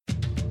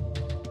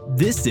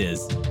This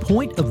is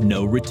Point of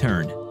No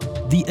Return,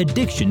 the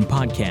Addiction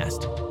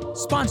Podcast,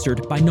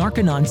 sponsored by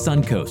Narconon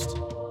Suncoast.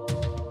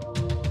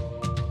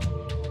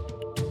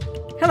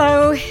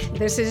 Hello,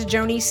 this is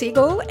Joni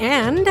Siegel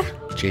and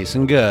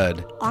Jason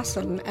Good.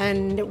 Awesome.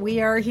 And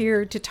we are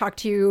here to talk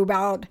to you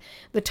about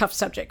the tough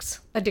subjects,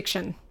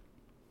 addiction,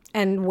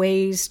 and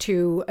ways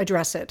to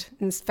address it.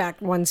 In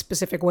fact, one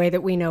specific way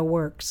that we know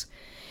works.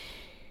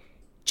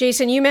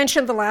 Jason, you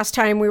mentioned the last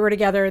time we were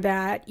together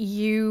that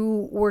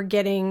you were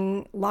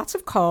getting lots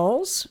of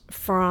calls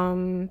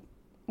from,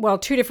 well,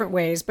 two different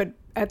ways, but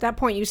at that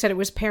point you said it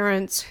was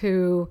parents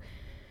who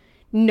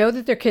know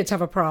that their kids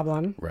have a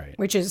problem, right?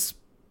 Which is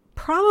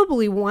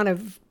probably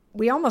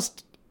we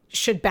almost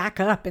should back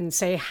up and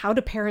say, how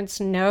do parents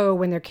know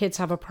when their kids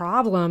have a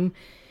problem?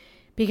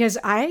 Because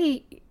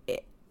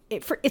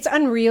it's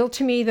unreal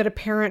to me that a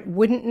parent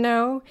wouldn't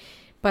know.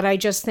 But I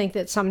just think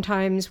that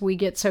sometimes we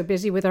get so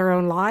busy with our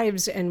own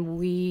lives and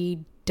we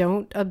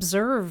don't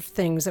observe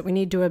things that we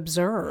need to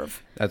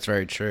observe. That's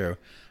very true.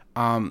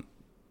 And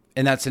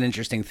that's an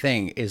interesting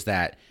thing, is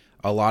that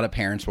a lot of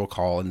parents will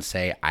call and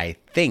say, I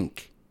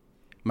think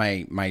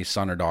my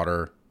son or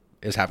daughter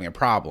is having a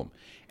problem.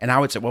 And I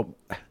would say, well,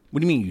 what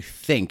do you mean you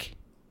think?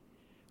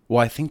 Well,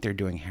 I think they're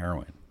doing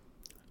heroin.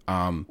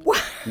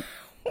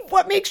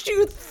 What makes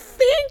you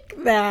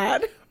think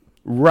that?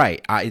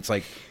 Right. It's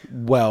like,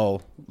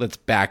 well, let's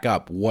back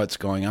up. What's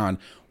going on?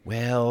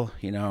 Well,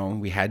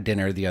 we had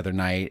dinner the other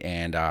night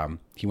and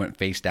he went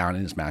face down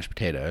in his mashed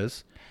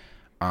potatoes.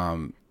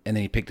 And then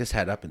he picked his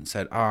head up and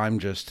said, I'm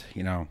just,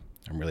 I'm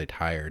really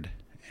tired.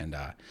 And,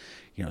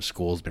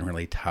 school's been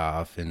really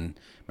tough and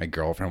my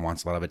girlfriend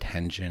wants a lot of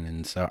attention.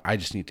 And so I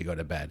just need to go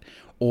to bed.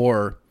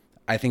 Or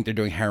I think they're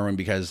doing heroin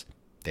because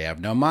they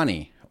have no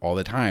money all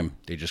the time.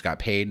 They just got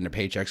paid and their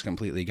paycheck's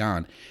completely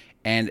gone.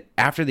 And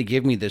after they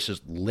give me this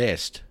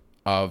list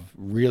of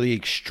really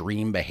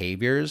extreme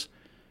behaviors,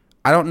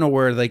 I don't know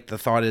where the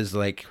thought is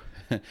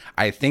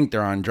I think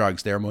they're on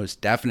drugs. They're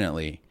most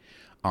definitely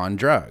on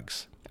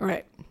drugs.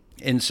 Right.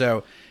 And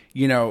so,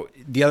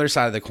 the other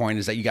side of the coin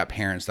is that you got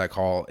parents that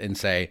call and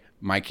say,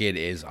 my kid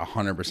is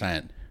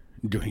 100%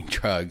 doing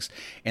drugs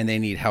and they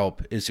need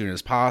help as soon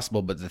as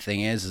possible. But the thing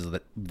is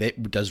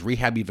that does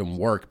rehab even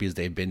work, because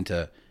they've been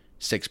to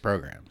 6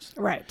 programs.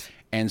 Right.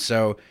 And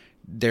so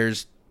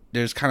there's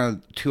kind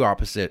of two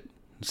opposite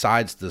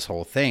sides to this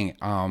whole thing.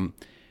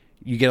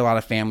 You get a lot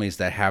of families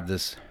that have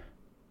this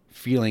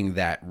feeling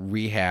that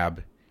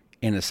rehab,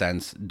 in a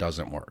sense,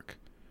 doesn't work.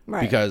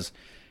 Right. Because,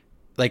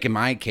 in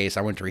my case,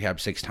 I went to rehab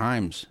 6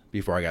 times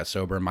before I got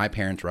sober. My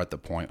parents were at the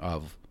point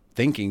of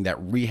thinking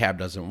that rehab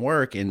doesn't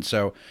work. And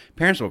so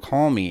parents will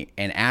call me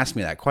and ask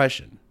me that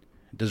question.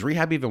 Does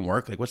rehab even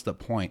work? What's the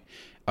point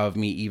of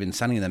me even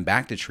sending them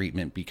back to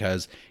treatment,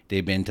 because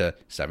they've been to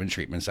 7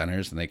 treatment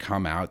centers and they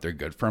come out, they're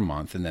good for a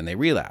month, and then they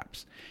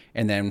relapse.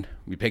 And then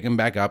we pick them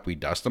back up, we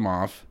dust them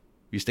off,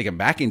 we stick them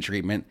back in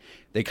treatment,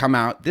 they come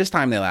out, this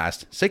time they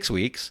last 6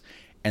 weeks,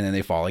 and then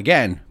they fall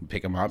again. We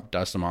pick them up,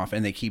 dust them off,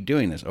 and they keep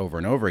doing this over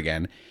and over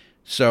again.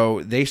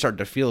 So they start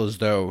to feel as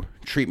though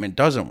treatment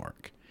doesn't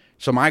work.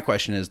 So my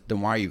question is,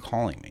 then why are you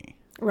calling me?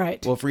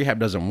 Right. Well, if rehab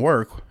doesn't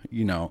work,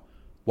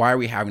 why are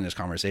we having this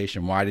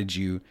conversation? Why did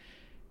you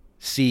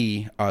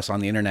see us on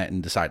the internet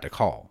and decide to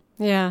call?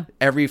 Yeah.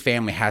 Every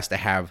family has to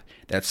have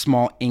that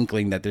small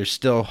inkling that there's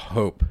still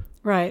hope,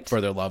 right,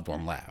 for their loved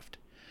one left.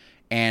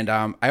 And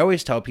I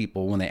always tell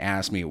people when they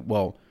ask me,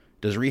 well,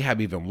 does rehab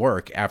even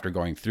work, after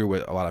going through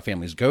what a lot of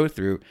families go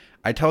through,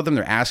 I tell them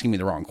they're asking me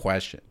the wrong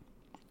question.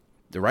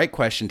 The right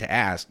question to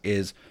ask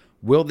is,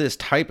 will this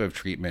type of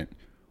treatment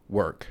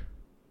work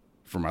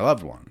for my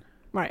loved one?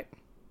 Right.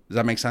 Does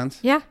that make sense?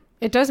 Yeah,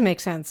 it does make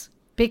sense.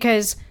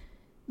 Because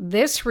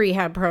this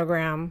rehab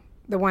program,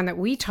 the one that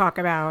we talk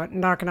about,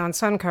 Narconon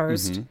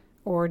Suncoast,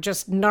 or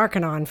just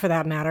Narconon for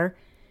that matter,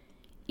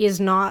 is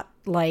not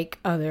like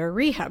other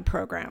rehab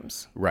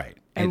programs. Right.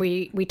 And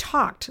we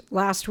talked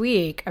last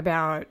week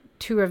about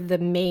 2 of the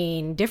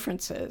main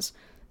differences.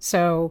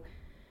 So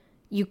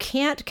you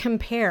can't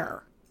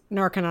compare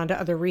Narconon to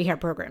other rehab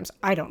programs,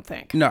 I don't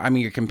think. No, I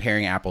mean, you're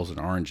comparing apples and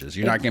oranges.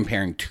 You're not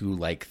comparing 2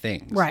 like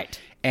things. Right.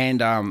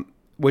 And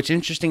what's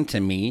interesting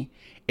to me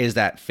is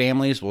that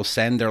families will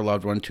send their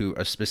loved one to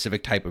a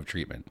specific type of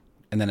treatment,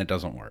 and then it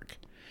doesn't work.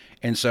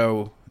 And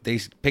so they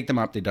pick them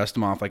up, they dust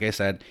them off, like I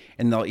said,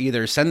 and they'll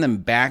either send them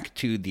back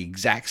to the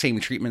exact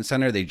same treatment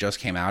center they just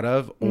came out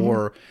of,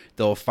 or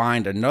they'll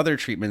find another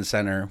treatment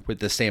center with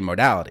the same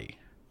modality,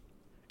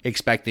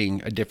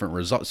 expecting a different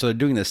result. So they're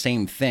doing the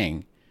same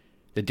thing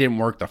that didn't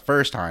work the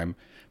first time,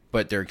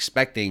 but they're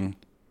expecting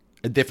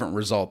a different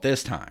result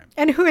this time.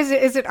 And who is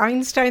it? Is it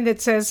Einstein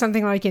that says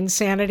something like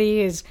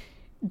insanity is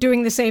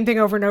doing the same thing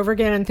over and over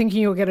again and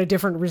thinking you'll get a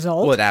different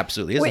result? Well, it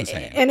absolutely is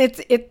insane. And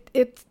it's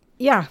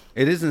yeah.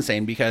 It is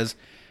insane, because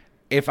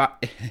if I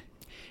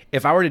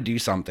were to do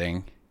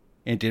something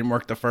and it didn't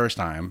work the first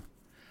time,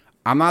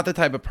 I'm not the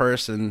type of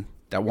person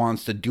that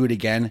wants to do it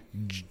again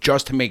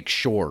just to make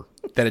sure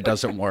that it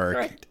doesn't work.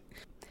 Right.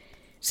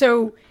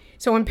 So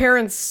when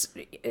parents,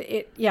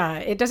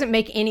 it doesn't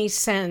make any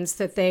sense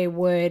that they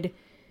would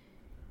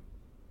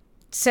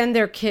send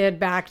their kid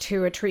back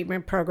to a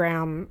treatment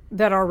program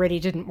that already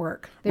didn't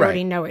work. They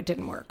already know it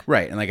didn't work.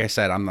 Right. And like I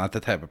said, I'm not the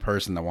type of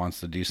person that wants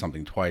to do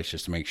something twice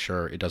just to make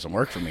sure it doesn't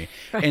work for me.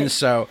 Right. And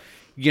so,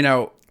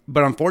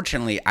 but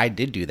unfortunately, I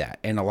did do that.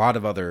 And a lot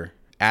of other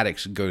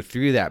addicts go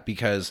through that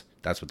because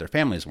that's what their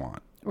families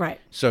want. Right.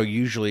 So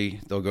usually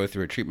they'll go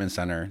through a treatment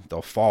center,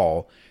 they'll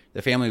fall.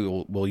 The family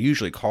will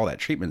usually call that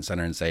treatment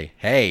center and say,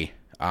 hey,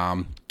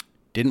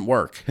 didn't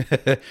work.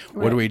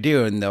 What do we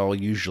do? And they'll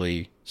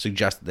usually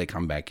suggest that they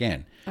come back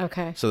in.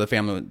 Okay. So the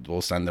family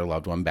will send their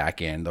loved one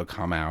back in. They'll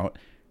come out.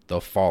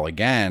 They'll fall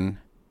again.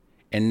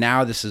 And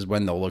now this is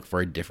when they'll look for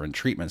a different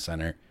treatment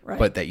center,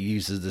 but that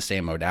uses the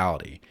same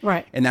modality.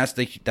 Right. And that's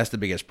the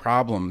biggest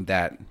problem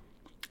that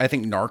I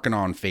think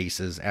Narconon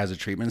faces as a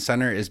treatment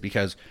center, is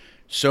because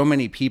so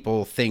many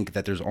people think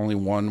that there's only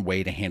one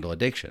way to handle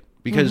addiction,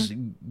 because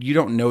you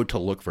don't know to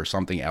look for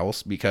something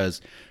else,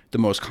 because the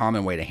most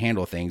common way to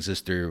handle things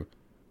is through,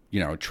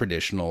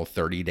 traditional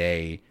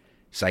 30-day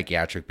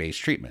psychiatric-based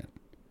treatment.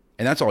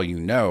 And that's all you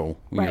know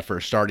when you're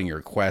first starting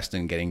your quest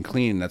and getting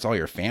clean. That's all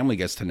your family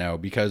gets to know,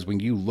 because when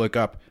you look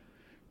up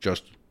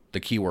just the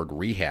keyword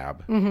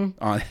rehab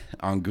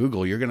on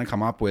Google, you're going to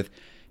come up with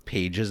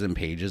pages and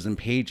pages and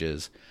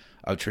pages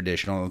of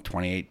traditional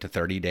 28 to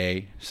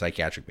 30-day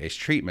psychiatric-based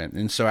treatment.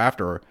 And so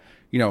after,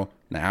 not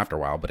after a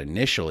while, but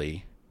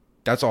initially,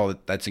 that's all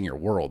that's in your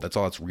world. That's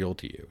all that's real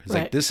to you. It's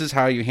like, this is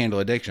how you handle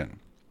addiction.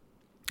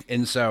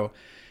 And so,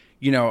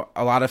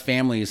 a lot of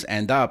families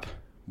end up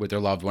with their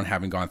loved one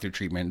having gone through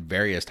treatment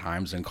various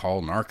times and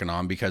call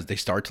Narconon because they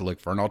start to look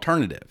for an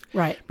alternative.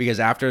 Right. Because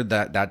after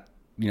that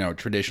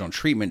traditional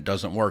treatment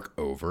doesn't work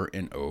over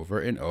and over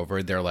and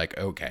over, they're like,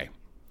 okay,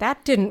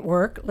 that didn't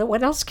work.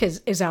 What else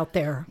is out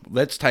there?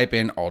 Let's type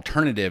in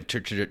alternative to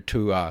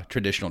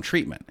traditional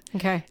treatment.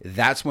 Okay.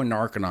 That's when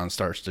Narconon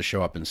starts to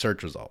show up in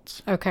search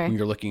results. Okay. When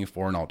you're looking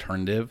for an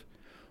alternative,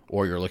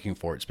 or you're looking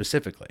for it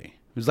specifically.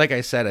 Because like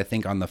I said, I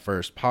think on the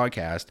first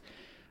podcast,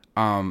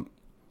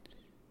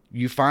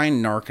 you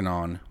find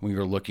Narconon when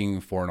you're looking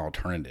for an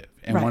alternative.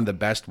 And one of the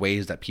best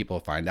ways that people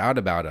find out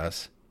about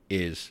us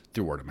is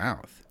through word of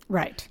mouth.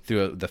 Right.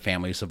 Through the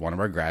families of one of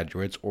our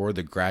graduates or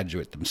the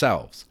graduate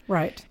themselves.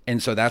 Right.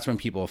 And so that's when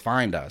people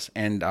find us.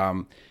 And,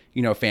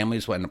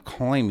 families will end up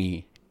calling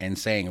me and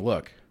saying,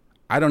 look,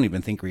 I don't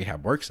even think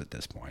rehab works at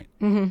this point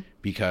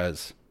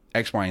because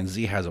X, Y, and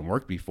Z hasn't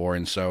worked before.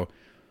 And so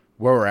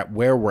where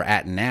we're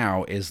at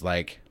now is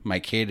like, my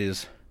kid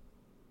is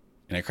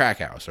in a crack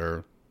house,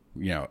 or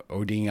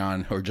ODing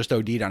on, or just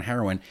OD'd on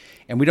heroin,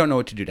 and we don't know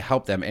what to do to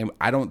help them. And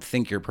I don't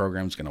think your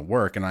program's going to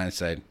work. And I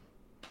said,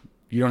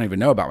 you don't even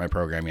know about my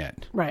program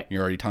yet. Right.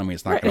 You're already telling me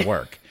it's not going to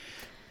work.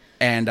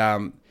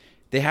 And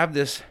they have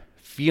this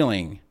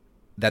feeling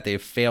that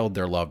they've failed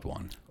their loved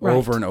one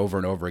over and over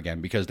and over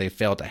again because they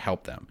failed to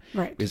help them.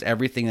 Right. Because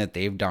everything that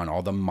they've done,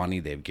 all the money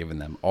they've given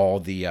them, all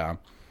the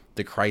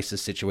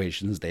crisis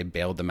situations they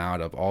bailed them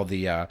out of, all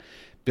the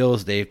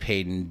bills they've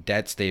paid and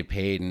debts they've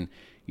paid, and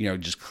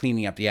just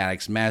cleaning up the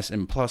addict's mess,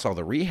 and plus all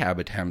the rehab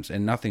attempts,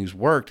 and nothing's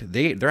worked.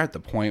 They're at the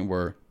point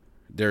where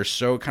they're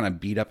so kind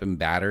of beat up and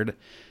battered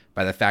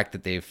by the fact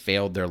that they've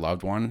failed their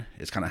loved one.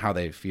 It's kind of how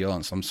they feel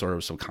on some sort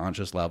of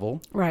subconscious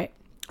level. Right.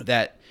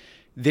 That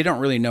they don't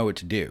really know what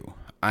to do.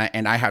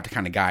 And I have to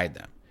kind of guide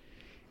them.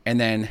 And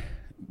then,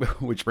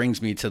 which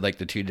brings me to like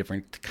the two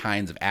different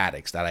kinds of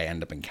addicts that I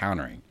end up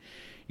encountering.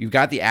 You've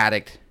got the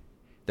addict,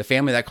 the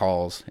family that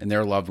calls, and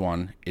their loved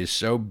one is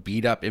so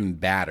beat up and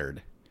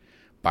battered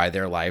by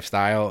their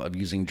lifestyle of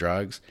using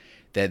drugs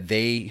that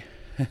they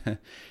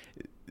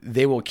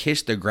will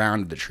kiss the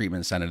ground of the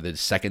treatment center the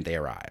second they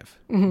arrive,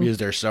 because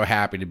they're so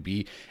happy to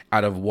be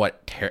out of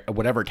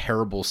whatever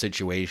terrible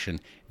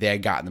situation they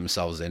had gotten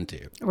themselves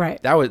into.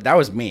 Right. That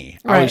was me.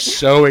 Right. I was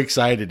so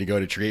excited to go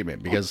to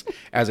treatment because,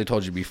 as I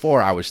told you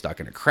before, I was stuck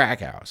in a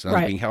crack house and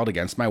I was being held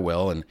against my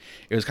will, and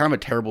it was kind of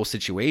a terrible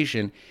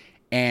situation.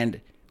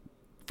 And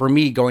for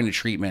me, going to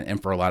treatment,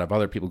 and for a lot of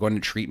other people, going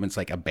to treatment's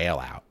like a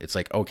bailout. It's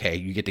like, okay,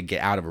 you get to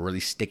get out of a really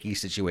sticky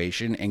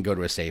situation and go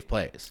to a safe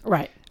place.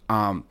 Right.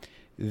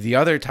 The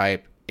other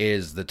type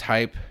is the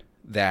type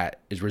that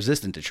is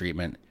resistant to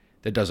treatment,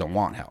 that doesn't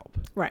want help.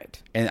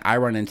 Right. And I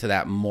run into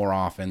that more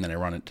often than I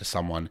run into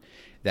someone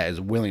that is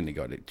willing to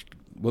go to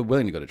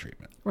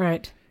treatment.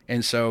 Right.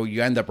 And so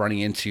you end up running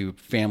into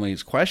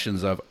families'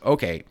 questions of,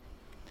 okay,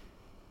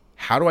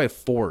 how do I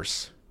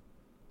force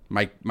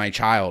my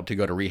child to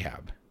go to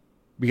rehab?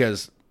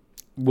 Because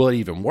will it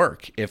even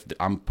work if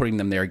I'm putting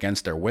them there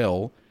against their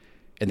will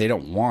and they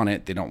don't want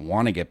it, they don't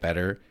want to get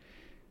better?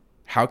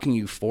 How can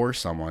you force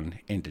someone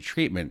into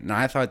treatment? And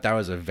I thought that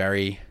was a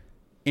very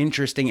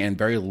interesting and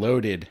very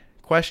loaded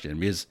question,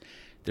 because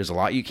there's a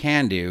lot you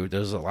can do,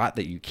 there's a lot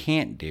that you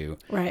can't do,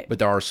 right? But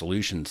there are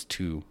solutions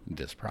to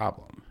this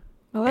problem.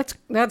 Well,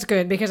 that's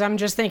good, because I'm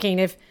just thinking,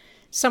 if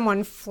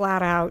someone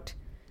flat out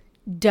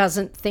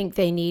doesn't think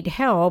they need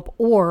help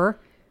or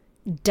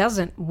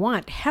doesn't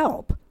want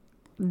help,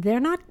 they're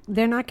not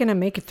going to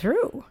make it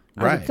through,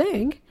 I would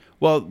think.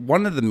 Well,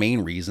 one of the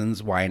main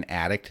reasons why an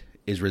addict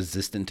is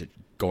resistant to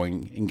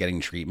going and getting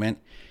treatment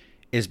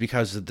is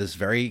because of this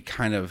very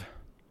kind of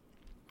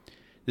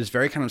this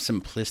very kind of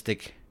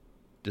simplistic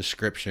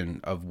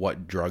description of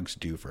what drugs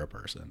do for a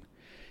person.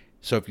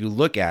 So if you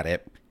look at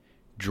it,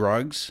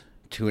 drugs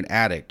to an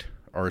addict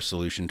are a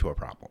solution to a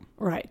problem.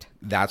 Right.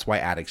 That's why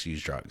addicts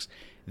use drugs.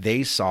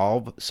 They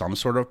solve some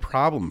sort of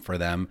problem for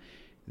them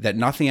that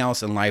nothing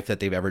else in life that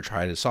they've ever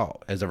tried to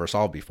solve has ever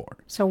solved before.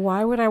 So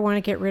why would I want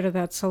to get rid of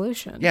that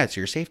solution? Yeah, it's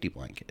your safety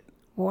blanket.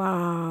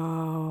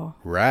 Wow.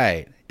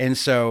 Right. And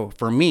so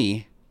for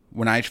me,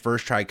 when I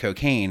first tried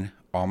cocaine,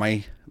 all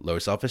my low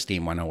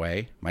self-esteem went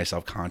away. My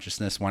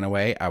self-consciousness went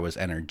away. I was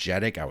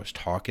energetic. I was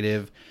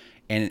talkative.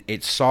 And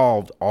it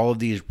solved all of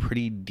these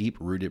pretty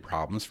deep-rooted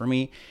problems for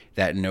me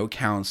that no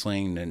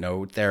counseling,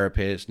 no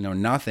therapist, no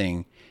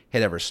nothing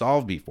had ever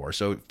solved before.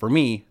 So for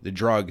me, the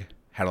drug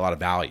had a lot of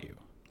value.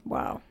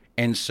 Wow.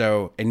 And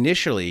so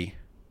initially,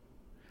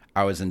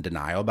 I was in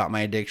denial about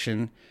my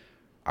addiction.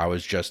 I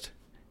was just,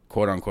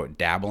 quote unquote,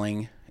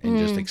 dabbling and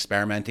just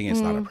experimenting. It's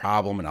not a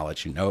problem, and I'll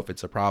let you know if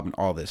it's a problem,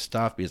 all this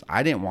stuff, because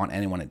I didn't want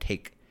anyone to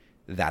take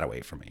that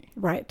away from me.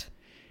 Right.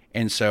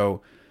 And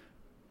so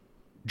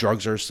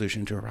drugs are a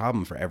solution to a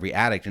problem for every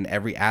addict, and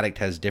every addict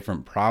has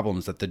different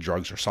problems that the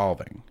drugs are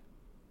solving.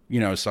 You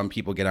know, some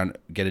people get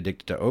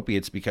addicted to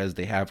opiates because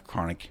they have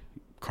chronic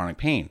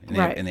pain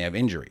and they have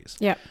injuries.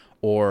 Yeah.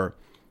 Or,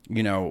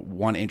 you know,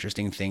 one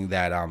interesting thing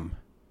that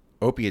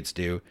opiates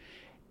do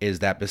is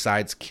that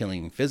besides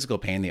killing physical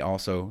pain, they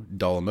also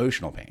dull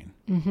emotional pain.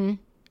 Mm-hmm.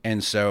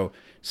 And so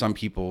some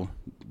people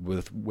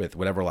with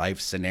whatever life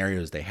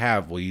scenarios they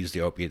have will use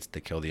the opiates to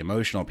kill the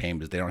emotional pain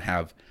because they don't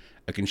have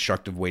a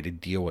constructive way to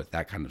deal with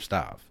that kind of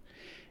stuff.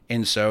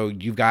 And so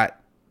you've got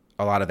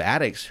a lot of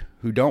addicts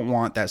who don't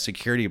want that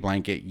security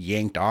blanket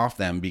yanked off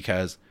them,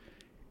 because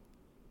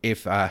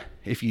if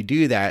you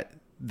do that,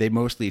 they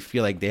mostly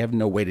feel like they have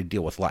no way to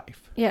deal with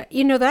life. Yeah.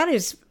 You know, that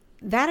is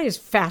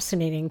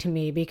fascinating to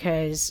me,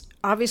 because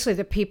obviously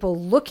the people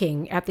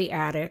looking at the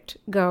addict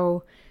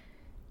go,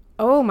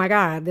 oh my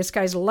God, this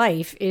guy's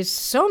life is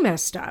so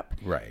messed up.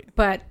 Right.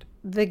 But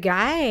the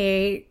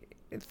guy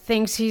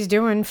thinks he's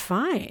doing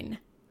fine.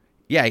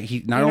 Yeah,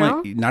 he not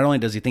only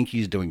does he think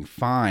he's doing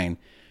fine,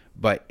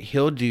 but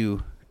he'll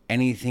do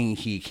anything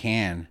he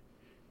can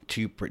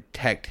to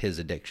protect his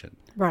addiction.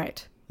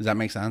 Right. Does that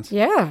make sense?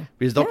 Yeah.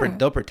 Because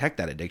they'll protect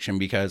that addiction.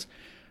 Because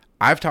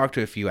I've talked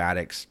to a few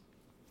addicts,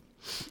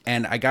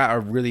 and I got a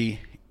really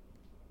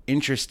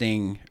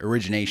interesting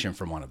origination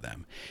from one of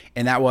them.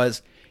 And that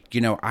was, you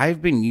know,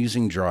 I've been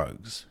using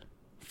drugs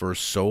for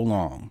so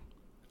long,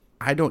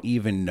 I don't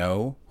even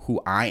know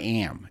who I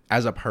am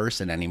as a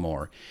person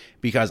anymore,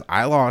 because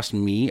I lost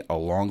me a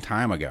long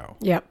time ago.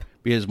 Yep.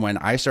 Because when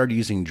I started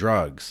using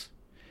drugs,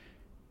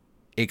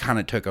 it kind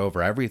of took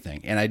over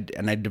everything. And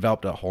I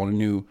developed a whole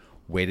new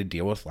way to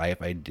deal with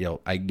life. I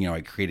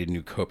created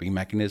new coping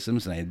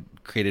mechanisms, and I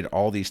created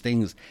all these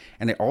things.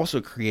 And I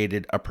also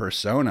created a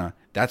persona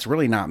that's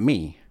really not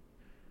me,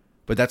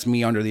 but that's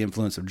me under the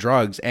influence of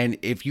drugs. And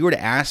if you were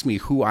to ask me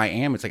who I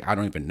am, it's like, I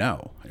don't even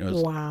know.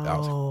 Wow. I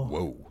was like,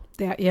 whoa.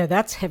 Yeah,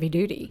 that's heavy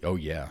duty. Oh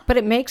yeah. But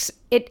it makes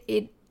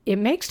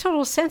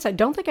total sense. I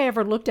don't think I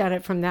ever looked at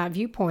it from that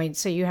viewpoint.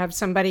 So you have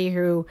somebody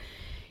who,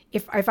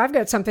 if I've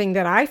got something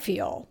that I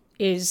feel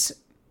is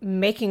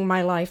making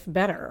my life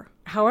better,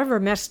 however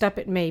messed up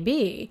it may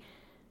be,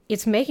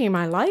 it's making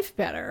my life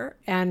better,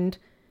 and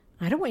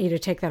I don't want you to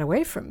take that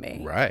away from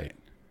me. Right.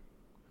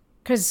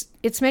 Because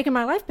it's making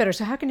my life better,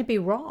 so how can it be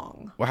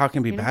wrong? Well, how can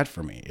it be bad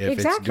for me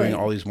if it's doing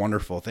all these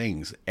wonderful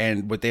things?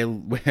 And what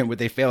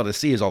they fail to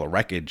see is all the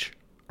wreckage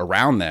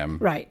around them.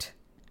 Right.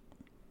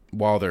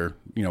 While they're,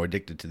 you know,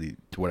 addicted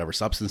to whatever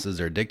substances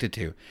they're addicted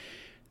to,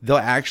 they'll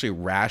actually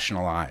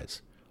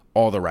rationalize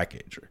all the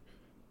wreckage.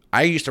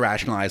 I used to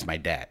rationalize my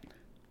debt,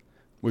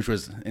 which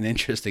was an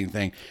interesting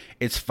thing.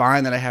 It's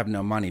fine that I have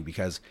no money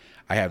because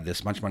I have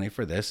this much money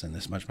for this and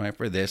this much money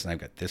for this, and I've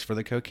got this for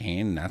the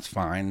cocaine, and that's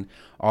fine.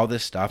 All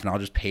this stuff, and I'll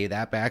just pay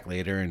that back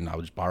later, and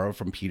I'll just borrow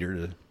from Peter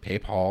to pay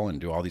Paul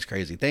and do all these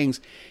crazy things.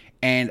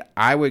 And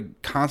I would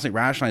constantly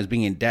rationalize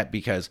being in debt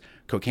because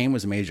cocaine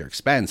was a major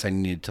expense I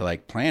needed to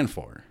like plan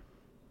for.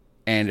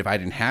 And if I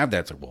didn't have that,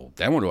 it's like, well,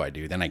 then what do I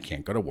do? Then I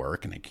can't go to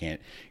work, and I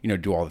can't, you know,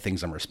 do all the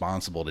things I'm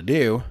responsible to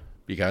do,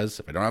 because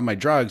if I don't have my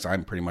drugs,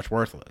 I'm pretty much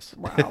worthless.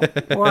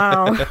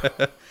 Wow.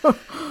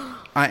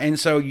 And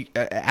so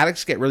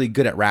addicts get really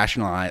good at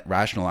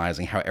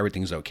rationalizing how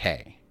everything's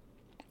okay.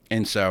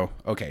 And so,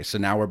 okay, so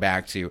now we're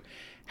back to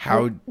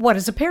how... Well, what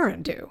does a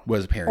parent do? What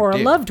does a parent or do?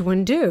 A loved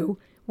one do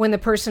when the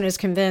person is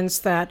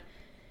convinced that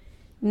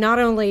not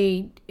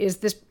only is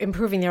this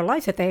improving their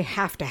life, that they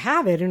have to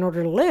have it in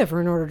order to live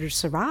or in order to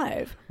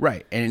survive.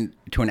 Right. And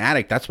to an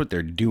addict, that's what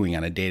they're doing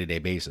on a day-to-day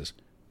basis.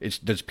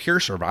 There's pure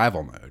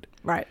survival mode.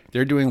 Right.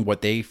 They're doing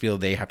what they feel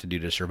they have to do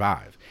to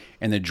survive.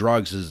 And the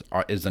drugs is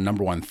the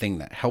number one thing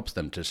that helps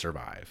them to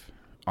survive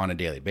on a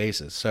daily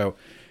basis. So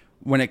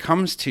when it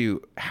comes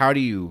to how do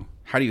you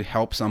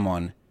help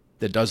someone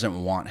that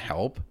doesn't want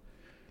help,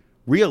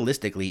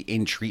 realistically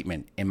in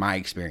treatment, in my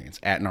experience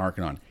at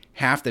Narconon,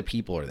 half the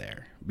people are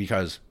there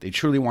because they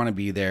truly want to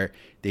be there.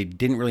 They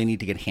didn't really need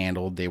to get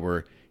handled. They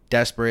were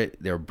desperate.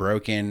 They were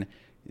broken.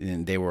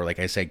 and they were, like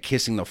I said,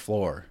 kissing the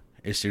floor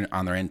as soon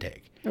on their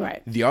intake.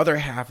 Right. The other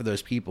half of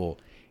those people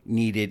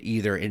needed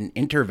either an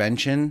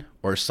intervention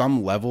or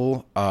some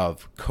level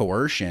of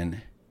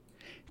coercion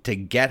to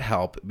get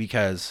help,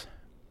 because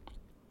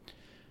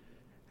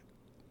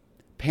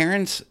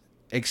parents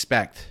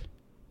expect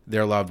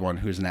their loved one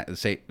who's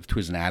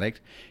an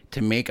addict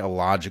to make a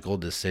logical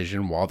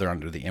decision while they're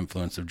under the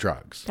influence of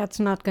drugs. That's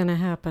not going to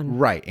happen.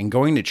 Right. And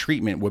going to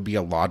treatment would be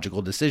a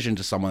logical decision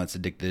to someone that's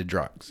addicted to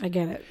drugs. I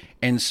get it.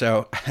 And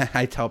so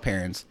I tell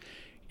parents,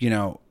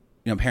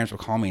 parents will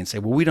call me and say,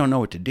 well, we don't know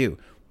what to do.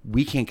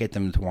 We can't get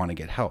them to want to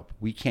get help.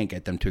 We can't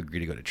get them to agree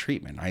to go to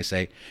treatment. I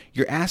say,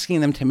 you're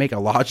asking them to make a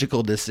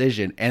logical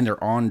decision and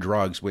they're on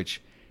drugs,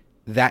 which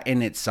that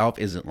in itself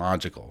isn't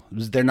logical.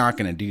 They're not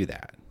going to do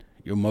that.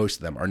 Most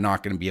of them are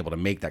not going to be able to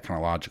make that kind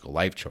of logical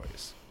life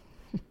choice.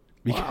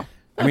 Wow.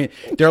 I mean,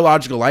 their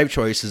logical life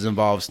choices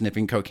involve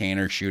sniffing cocaine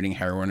or shooting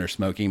heroin or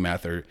smoking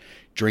meth or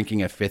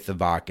drinking a fifth of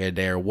vodka a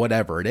day or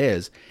whatever it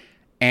is.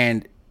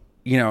 And,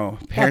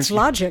 parents... That's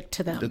logic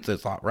to them.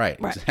 That's right.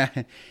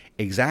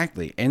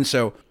 Exactly. And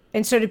so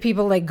do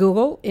people like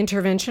Google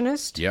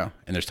interventionist? Yeah.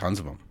 And there's tons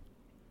of them.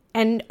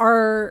 And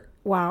are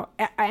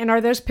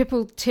those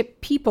people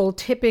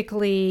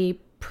typically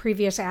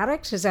previous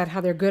addicts? Is that how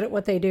they're good at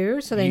what they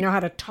do? So they know how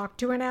to talk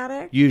to an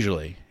addict?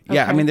 Usually. Okay.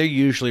 Yeah. I mean, they're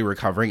usually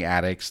recovering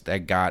addicts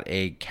that got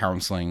a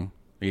counseling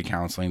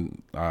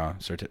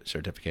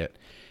certificate,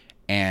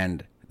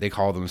 and they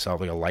call themselves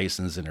like a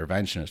licensed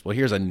interventionist. Well,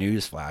 here's a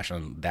news flash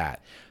on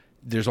that.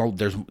 There's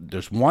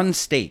one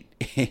state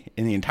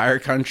in the entire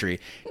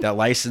country that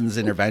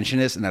licenses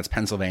interventionists, and that's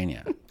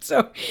Pennsylvania.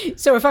 So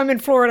if I'm in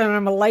Florida and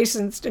I'm a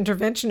licensed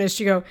interventionist,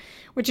 you go,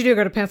 what you do?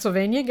 Go to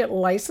Pennsylvania, get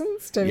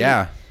licensed?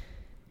 Yeah.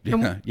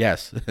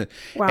 Yes.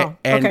 Wow.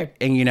 Okay.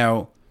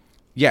 And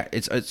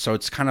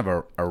it's kind of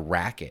a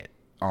racket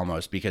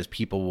almost, because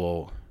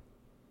people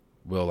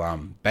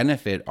will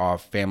benefit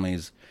off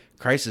families'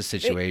 crisis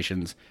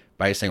situations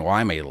by saying, well,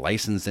 I'm a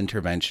licensed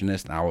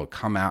interventionist and I will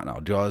come out and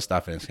I'll do all this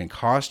stuff, and it's going to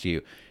cost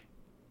you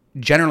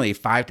generally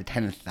 $5,000 to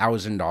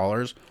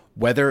 $10,000,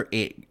 whether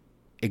it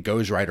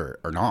goes right or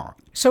not.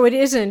 So it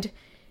isn't.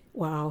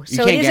 Wow.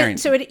 So it isn't.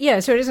 So it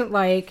isn't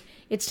like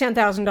it's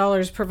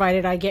 $10,000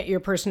 provided I get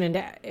your person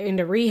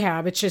into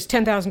rehab. It's just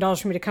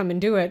 $10,000 for me to come and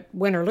do it,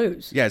 win or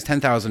lose. Yeah, it's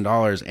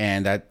 $10,000,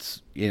 and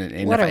that's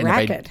what a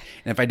racket.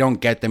 And if I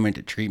don't get them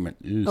into treatment,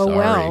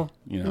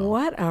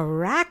 what a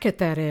racket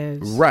that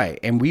is. Right,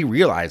 and we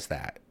realize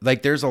that.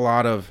 Like, there's a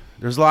lot of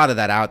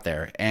that out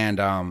there, and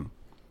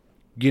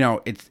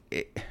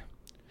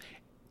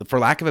for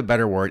lack of a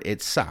better word,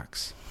 it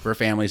sucks for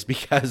families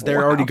because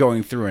they're already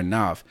going through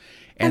enough.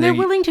 And they're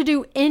willing to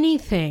do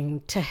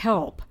anything to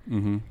help.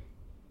 Mm-hmm.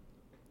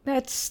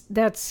 That's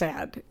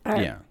sad.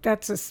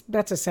 That's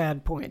a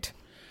sad point.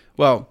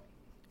 Well,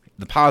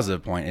 the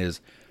positive point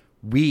is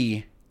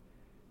we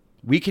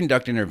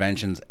conduct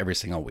interventions every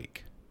single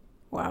week.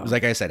 Wow.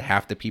 Like I said,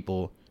 half the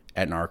people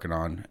at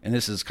Narconon, and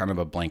this is kind of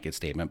a blanket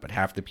statement, but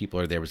half the people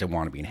are there because they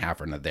want to be, and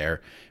half are not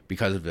there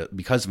because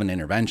of an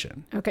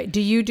intervention. Okay. Do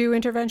you do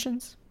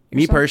interventions yourself?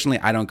 Me personally,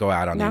 I don't go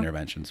out on the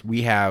interventions.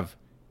 We have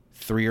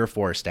 3 or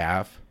 4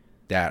 staff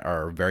that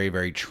are very,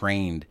 very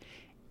trained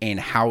in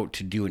how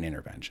to do an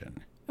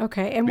intervention.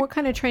 Okay. And what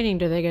kind of training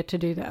do they get to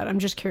do that? I'm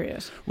just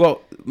curious.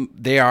 Well,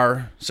 they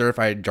are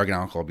certified drug and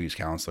alcohol abuse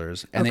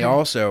counselors. And they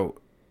also...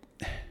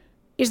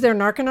 Is there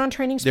Narconon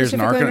training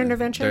specifically on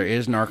intervention? There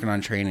is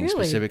Narconon training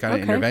specific on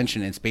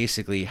intervention. It's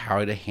basically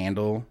how to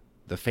handle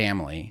the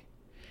family,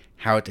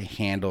 how to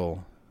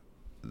handle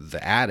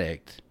the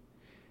addict.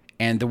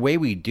 And the way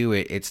we do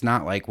it, it's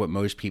not like what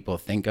most people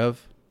think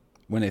of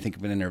when they think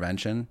of an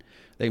intervention.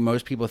 Like,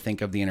 most people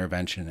think of the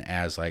intervention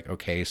as like,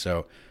 okay,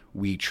 so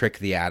we trick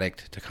the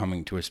addict to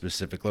coming to a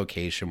specific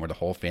location where the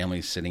whole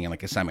family's sitting in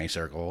like a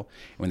semicircle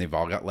when they've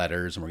all got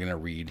letters, and we're going to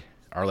read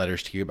our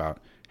letters to you about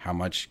how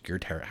much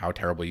how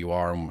terrible you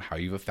are and how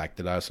you've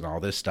affected us and all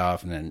this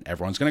stuff. And then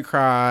everyone's going to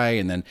cry,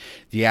 and then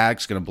the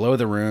addict's going to blow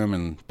the room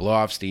and blow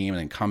off steam and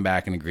then come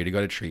back and agree to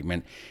go to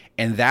treatment.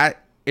 And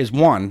that is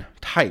one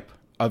type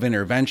of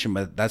intervention,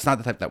 but that's not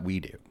the type that we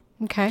do.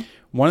 Okay.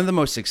 One of the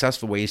most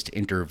successful ways to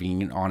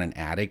intervene on an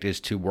addict is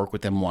to work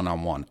with them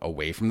one-on-one,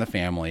 away from the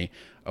family,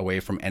 away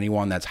from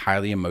anyone that's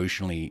highly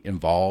emotionally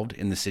involved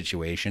in the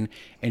situation,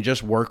 and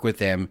just work with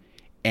them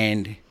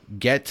and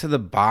get to the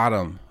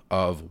bottom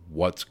of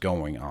what's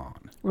going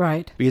on.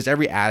 Right. Because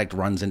every addict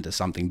runs into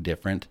something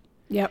different.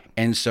 Yep.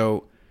 And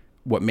so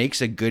what makes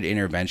a good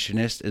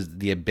interventionist is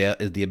the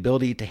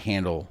ability to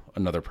handle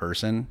another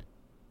person,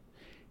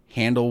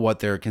 handle what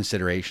their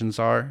considerations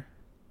are,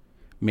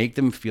 make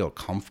them feel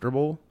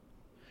comfortable,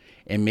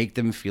 and make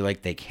them feel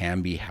like they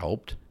can be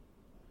helped.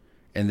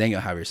 And then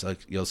you'll have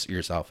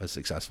yourself a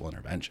successful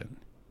intervention.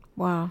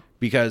 Wow.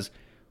 Because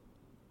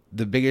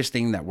the biggest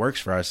thing that works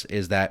for us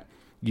is that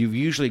you've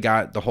usually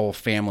got the whole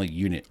family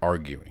unit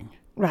arguing.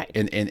 Right.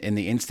 In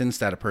the instance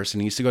that a person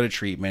needs to go to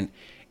treatment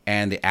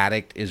and the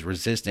addict is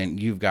resistant,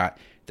 you've got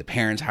the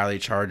parents highly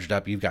charged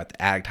up, you've got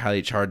the addict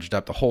highly charged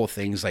up, the whole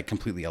thing's like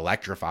completely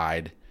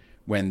electrified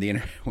when the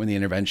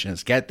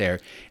interventionists get there,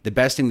 the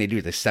best thing they do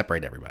is they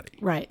separate everybody.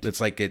 Right. Let's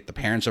like get the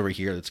parents over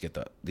here. Let's get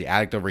the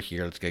addict over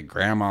here. Let's get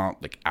grandma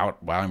like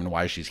out. Well, I don't even know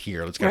why she's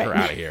here. Let's get her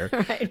out of here.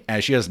 Right.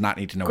 And she does not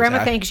need to know.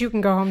 Grandma thinks you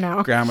can go home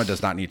now. Grandma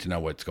does not need to know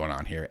what's going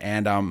on here.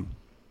 And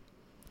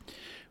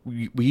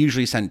we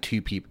usually send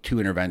two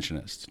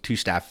interventionists, 2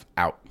 staff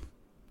out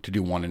to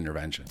do one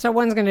intervention. So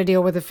one's going to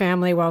deal with the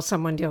family while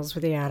someone deals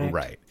with the addict.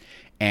 Right.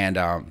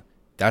 And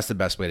that's the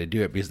best way to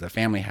do it because the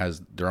family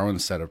has their own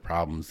set of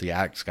problems. The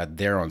addict's got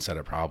their own set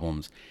of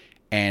problems.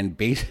 And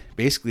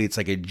basically, it's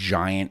like a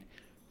giant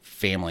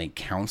family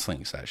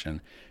counseling session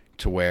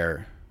to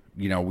where,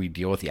 we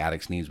deal with the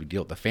addict's needs. We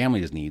deal with the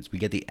family's needs. We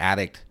get the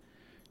addict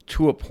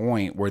to a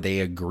point where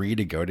they agree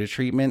to go to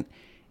treatment,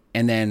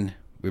 and then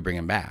we bring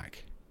them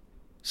back.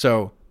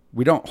 So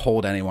we don't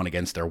hold anyone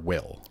against their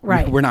will.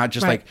 Right. We're not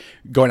just like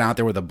going out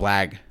there with a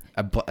black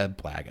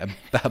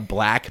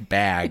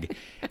bag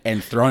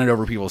and throwing it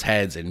over people's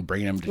heads and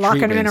bringing them to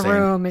locking treatment. them in a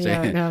room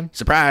and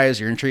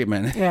surprise, you're in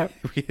treatment. Yeah.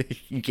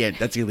 You can't.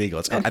 That's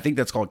illegal. I think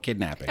that's called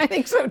kidnapping. I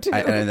think so too.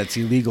 And that's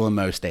illegal in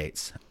most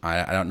states.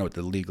 I don't know what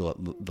the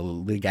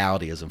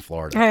legality is in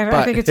Florida.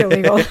 I think it's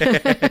illegal.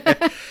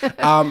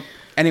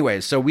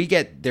 Anyway, so we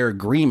get their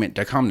agreement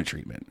to come to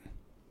treatment.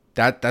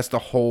 That's the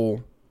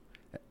whole.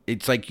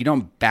 It's like you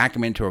don't back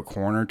them into a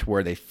corner to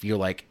where they feel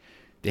like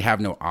they have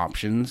no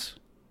options.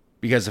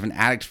 Because if an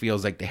addict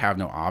feels like they have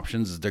no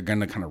options, they're going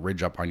to kind of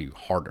ridge up on you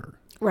harder.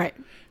 Right.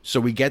 So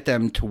we get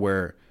them to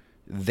where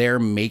they're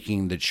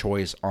making the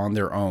choice on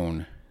their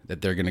own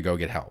that they're going to go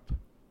get help.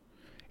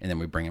 And then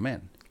we bring them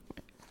in.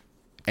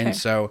 And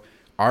so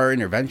our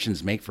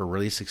interventions make for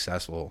really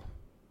successful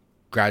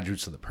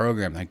graduates of the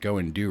program that go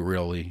and do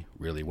really,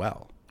 really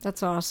well.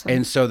 That's awesome.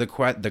 And so the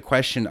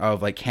question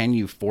of like, can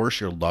you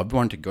force your loved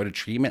one to go to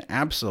treatment?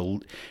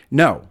 Absolutely.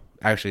 No.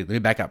 Actually, let me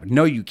back up.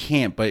 No, you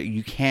can't, but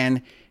you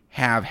can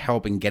have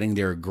help in getting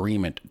their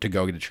agreement to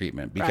go to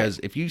treatment. Because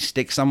if you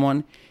stick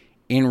someone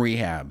in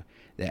rehab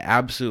that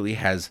absolutely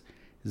has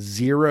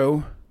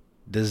zero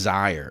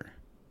desire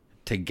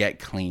to get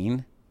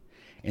clean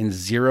and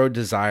zero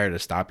desire to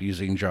stop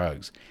using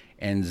drugs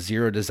and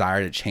zero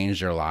desire to change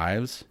their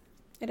lives,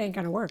 it ain't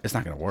going to work. It's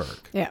not going to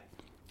work. Yeah.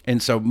 And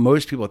so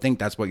most people think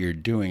that's what you're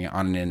doing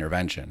on an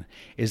intervention,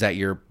 is that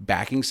you're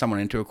backing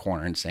someone into a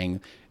corner and saying,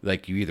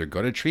 like, you either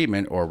go to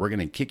treatment or we're going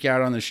to kick you out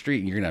on the street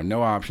and you're going to have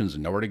no options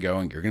and nowhere to go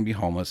and you're going to be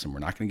homeless and we're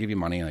not going to give you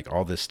money and like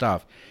all this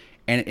stuff.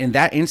 And in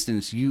that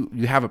instance, you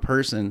have a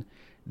person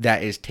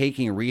that is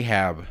taking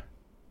rehab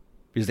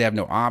because they have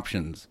no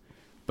options,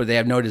 but they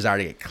have no desire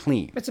to get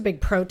clean. It's a big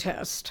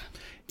protest.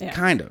 Yeah.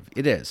 Kind of.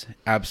 It is.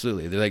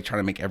 Absolutely. They're like trying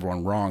to make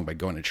everyone wrong by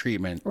going to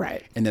treatment.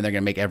 Right. And then they're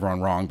going to make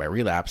everyone wrong by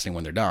relapsing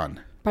when they're done.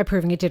 By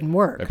proving it didn't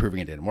work.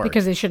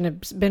 Because they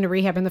shouldn't have been to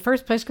rehab in the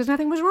first place because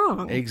nothing was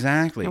wrong.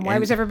 Exactly. And why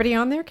was everybody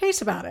on their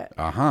case about it?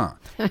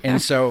 And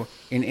so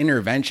in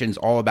interventions,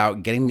 all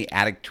about getting the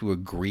addict to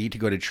agree to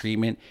go to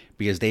treatment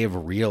because they have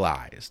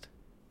realized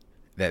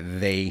that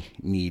they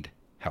need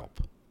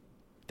help,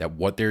 that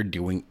what they're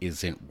doing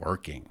isn't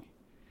working.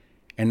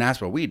 And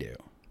that's what we do.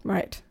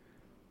 Right.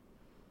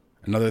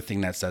 Another thing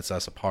that sets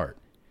us apart.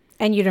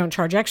 And you don't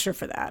charge extra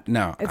for that.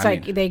 No. It's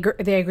they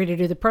agree to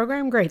do the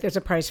program, great, there's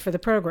a price for the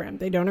program.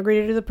 They don't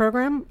agree to do the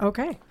program,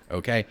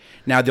 okay.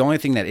 Now, the only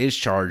thing that is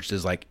charged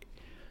is like,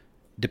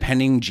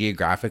 depending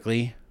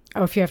geographically.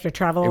 Oh, if you have to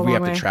travel a long way. If we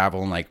have way? to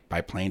travel and like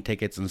buy plane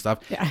tickets and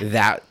stuff,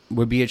 that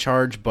would be a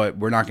charge, but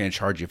we're not going to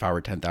charge you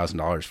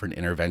 $10,000 for an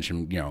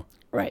intervention,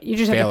 Right, you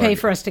just have to pay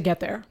for us to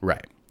get there.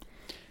 Right.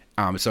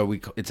 So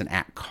it's an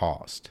at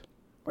cost.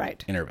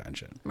 Right.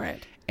 Intervention.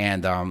 Right.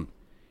 And,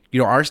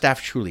 our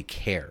staff truly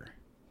care.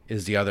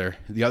 Is the other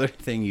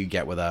thing you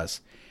get with us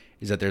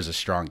is that there's a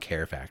strong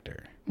care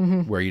factor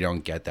where you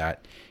don't get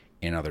that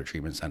in other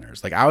treatment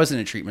centers. Like I was in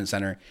a treatment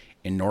center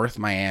in North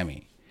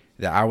Miami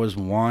that I was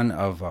one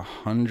of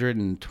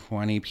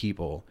 120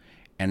 people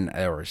and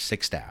there were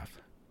 6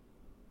 staff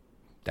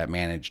that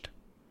managed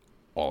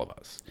all of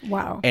us.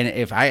 Wow. And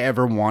if I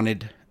ever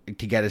wanted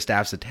to get a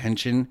staff's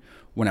attention,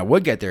 when I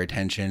would get their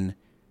attention,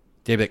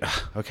 they'd be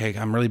like, okay,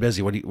 I'm really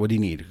busy. What do you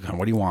need?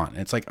 What do you want?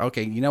 And it's like,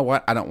 okay, you know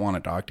what? I don't want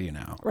to talk to you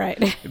now.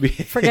 Right.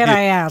 Forget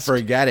I asked.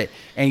 Forget it.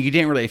 And you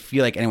didn't really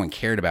feel like anyone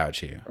cared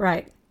about you.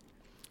 Right.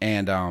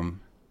 And,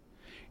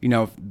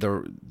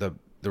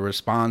 the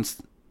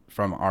response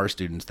from our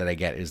students that I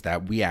get is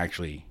that we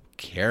actually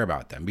care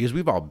about them because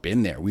we've all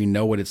been there. We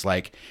know what it's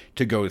like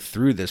to go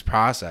through this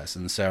process.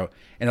 And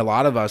a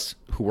lot of us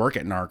who work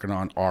at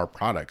Narconon are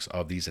products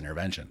of these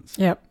interventions.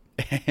 Yep.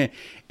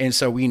 And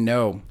so we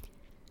know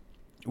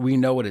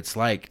what it's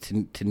like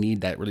to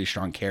need that really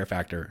strong care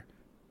factor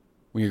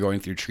when you're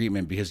going through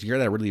treatment because you're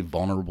at a really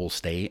vulnerable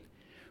state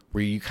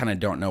where you kind of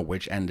don't know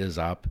which end is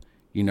up.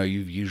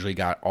 You've usually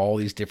got all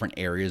these different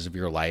areas of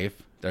your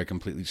life that are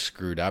completely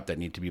screwed up that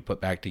need to be put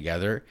back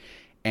together.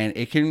 And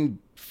it can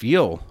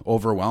feel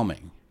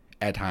overwhelming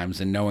at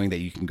times in knowing that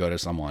you can go to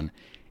someone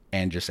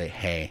and just say,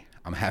 hey,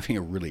 I'm having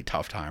a really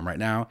tough time right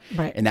now.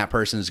 Right. And that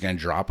person is going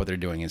to drop what they're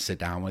doing and sit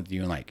down with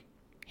you and like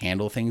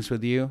handle things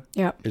with you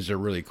Yep. is a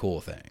really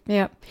cool thing.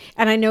 Yeah.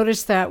 And I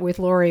noticed that with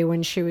Lori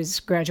when she was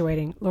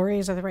graduating. Lori,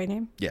 is that the right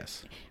name?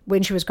 Yes.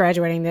 When she was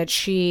graduating, that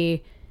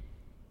she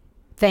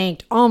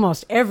thanked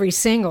almost every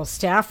single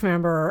staff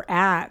member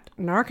at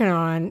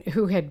Narconon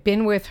who had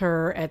been with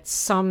her at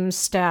some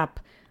step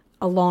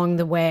along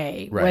the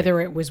way, Right.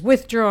 whether it was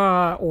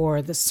withdraw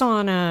or the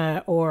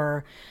sauna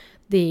or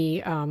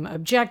the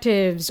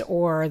objectives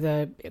or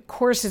the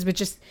courses, but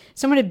just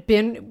someone had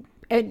been,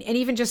 and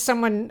even just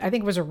someone, I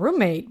think it was a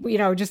roommate, you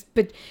know,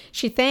 but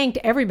she thanked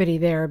everybody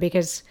there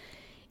because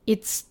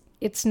it's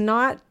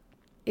not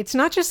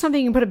just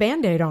something you can put a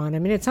Band-Aid on. I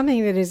mean, it's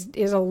something that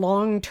is a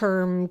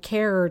long-term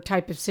care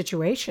type of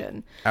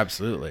situation.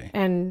 Absolutely.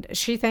 And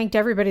she thanked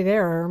everybody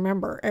there. I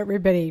remember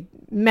everybody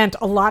meant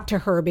a lot to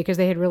her because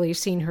they had really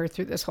seen her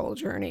through this whole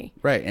journey.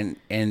 Right.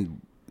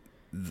 And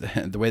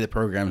the way the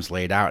program's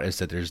laid out is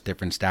that there's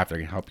different staff that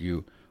can help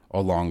you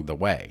along the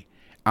way.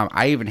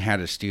 I even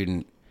had a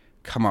student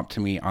come up to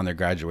me on their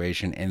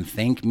graduation and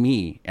thank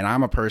me. And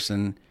I'm a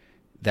person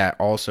that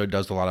also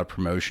does a lot of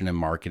promotion and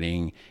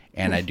marketing,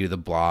 and I do the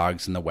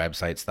blogs and the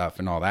website stuff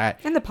and all that.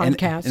 And the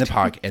podcast.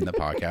 And the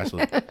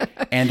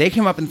podcast. And they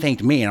came up and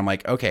thanked me, and I'm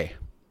like, okay,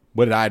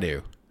 what did I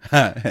do?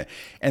 And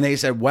they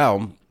said,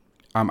 well,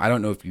 I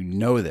don't know if you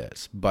know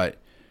this, but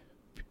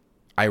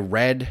I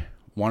read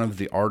one of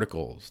the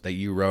articles that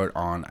you wrote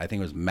on, I think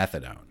it was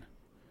methadone.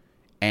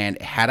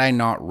 And had I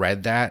not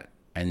read that,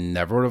 I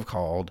never would have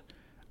called.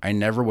 I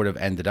never would have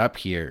ended up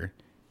here,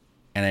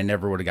 and I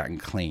never would have gotten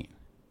clean.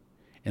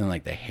 And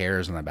like the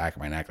hairs on the back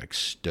of my neck like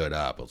stood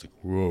up. I was like,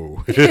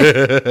 whoa.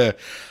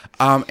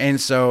 And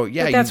so,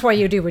 yeah. But that's why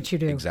you do what you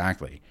do.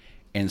 Exactly.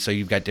 And so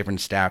you've got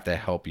different staff that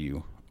help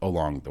you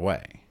along the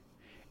way.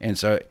 And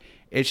so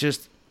it's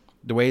just,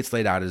 the way it's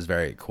laid out is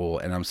very cool.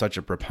 And I'm such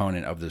a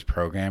proponent of this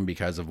program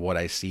because of what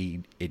I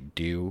see it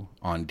do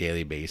on a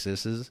daily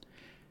basis,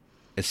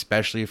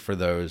 especially for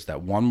those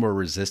that, one, were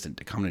resistant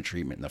to coming to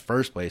treatment in the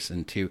first place,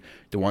 and two,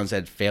 the ones that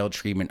had failed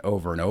treatment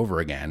over and over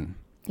again.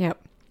 Yep.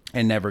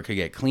 And never could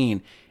get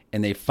clean.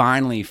 And they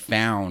finally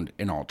found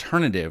an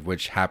alternative,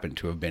 which happened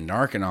to have been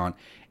Narconon,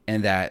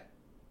 and that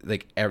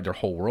like their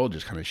whole world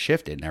just kind of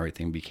shifted and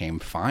everything became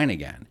fine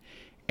again.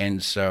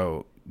 And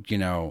so, you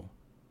know,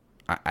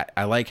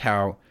 I like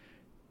how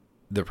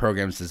the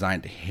program's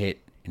designed to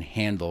hit and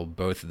handle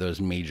both of those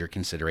major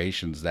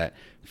considerations that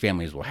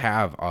families will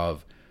have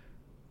of,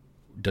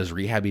 does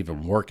rehab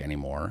even work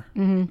anymore?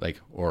 Mm-hmm. Like,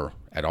 or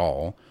at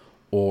all?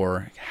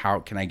 Or how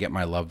can I get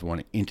my loved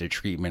one into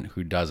treatment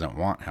who doesn't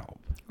want help?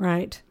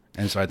 Right.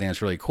 And so I think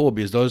that's really cool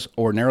because those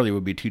ordinarily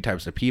would be two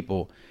types of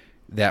people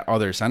that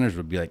other centers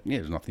would be like, yeah,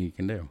 there's nothing you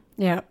can do.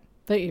 Yeah.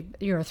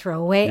 You're a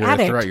throwaway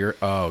addict.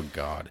 Oh,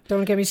 God.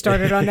 Don't get me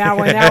started on that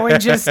one. That one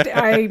just,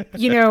 I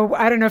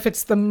don't know if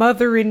it's the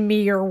mother in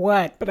me or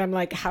what, but I'm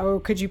like, how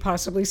could you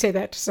possibly say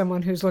that to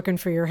someone who's looking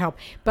for your help?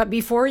 But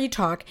before you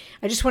talk,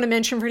 I just want to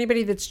mention for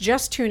anybody that's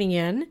just tuning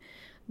in,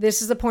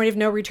 this is the Point of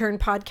No Return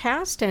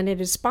podcast, and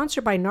it is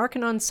sponsored by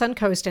Narconon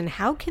Suncoast. And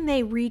how can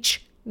they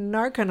reach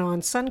Narconon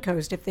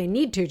Suncoast if they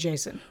need to,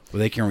 Jason?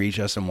 Well, they can reach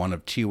us in one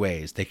of two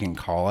ways. They can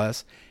call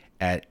us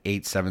at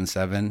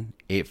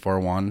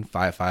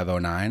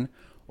 877-841-5509,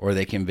 or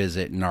they can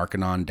visit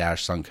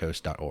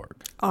narconon-suncoast.org.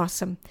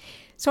 Awesome.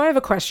 So I have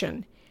a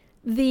question.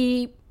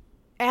 The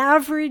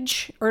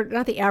average, or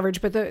not the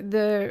average, but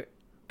the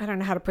I don't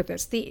know how to put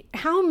this.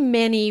 How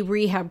many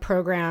rehab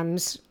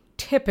programs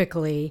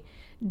typically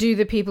do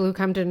the people who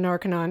come to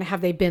Narconon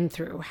have they been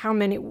through? How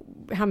many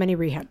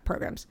rehab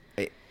programs?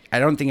 I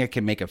don't think I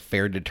can make a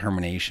fair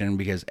determination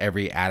because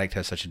every addict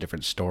has such a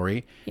different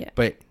story. Yeah.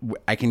 But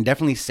I can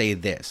definitely say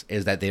this,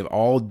 is that they've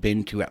all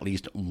been to at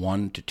least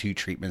 1 to 2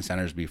 treatment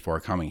centers before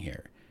coming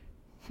here.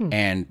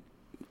 And,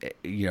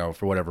 you know,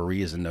 for whatever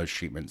reason, those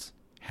treatments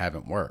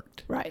haven't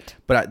worked. Right.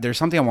 But there's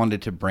something I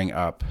wanted to bring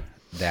up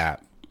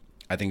that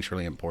I think is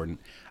really important.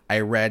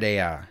 I read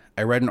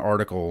an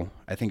article,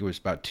 I think it was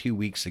about 2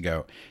 weeks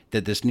ago,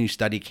 that this new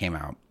study came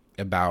out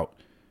about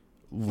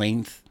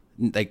length,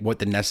 like what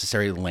the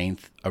necessary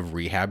length of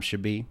rehab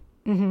should be.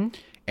 Mm-hmm.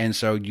 And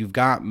so you've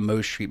got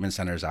most treatment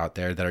centers out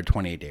there that are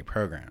 28-day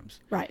programs.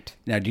 Right.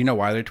 Now, do you know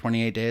why they're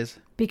 28 days?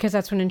 Because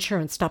that's when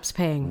insurance stops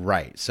paying.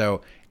 Right.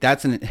 So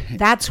that's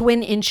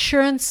when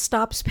insurance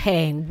stops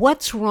paying.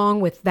 What's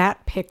wrong with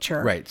that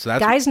picture? Right. So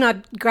that's guy's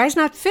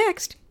not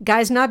fixed.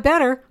 Guy's not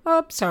better.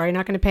 Oh, sorry,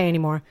 not going to pay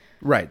anymore.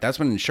 Right. That's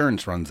when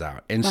insurance runs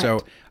out. And right.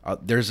 So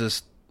there's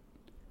this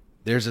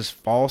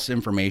false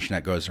information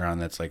that goes around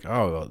that's like,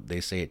 oh, well, they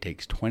say it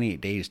takes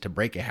 28 days to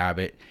break a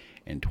habit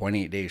and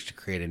 28 days to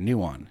create a new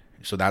one.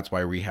 So that's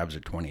why rehabs are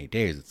 28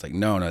 days. It's like,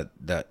 no,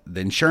 the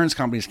insurance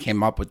companies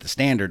came up with the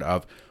standard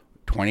of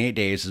 28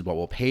 days is what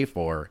we'll pay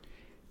for.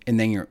 And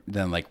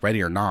then like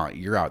ready or not,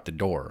 you're out the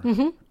door.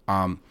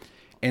 Mm-hmm.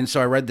 And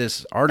so I read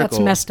this article.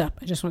 That's messed up.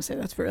 I just want to say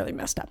that's really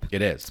messed up.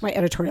 It is. It's my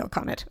editorial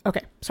comment.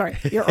 Okay. Sorry.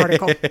 Your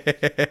article.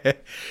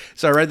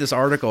 So I read this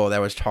article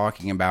that was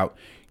talking about,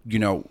 you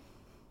know,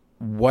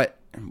 what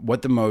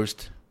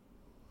the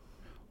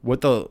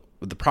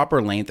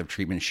proper length of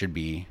treatment should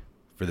be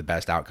for the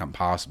best outcome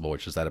possible,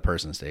 which is that a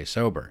person stays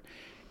sober.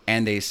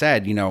 And they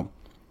said,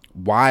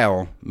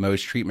 while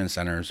most treatment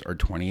centers are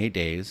 28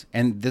 days,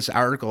 and this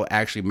article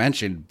actually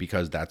mentioned,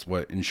 because that's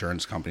what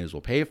insurance companies will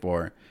pay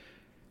for,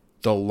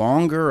 the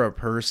longer a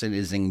person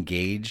is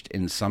engaged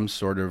in some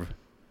sort of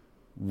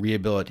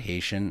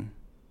rehabilitation,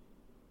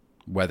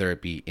 whether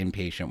it be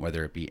inpatient,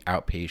 whether it be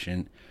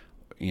outpatient,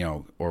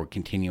 or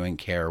continuing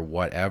care,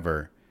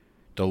 whatever,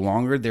 the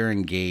longer they're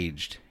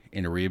engaged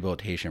in a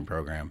rehabilitation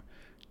program,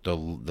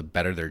 the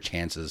better their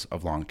chances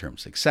of long-term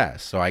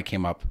success. So I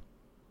came up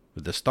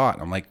with this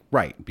thought. I'm like,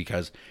 right,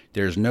 because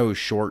there's no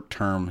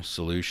short-term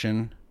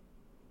solution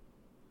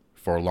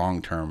for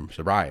long-term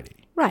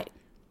sobriety. Right.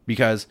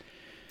 Because...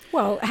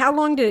 Well, how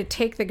long did it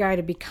take the guy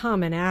to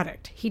become an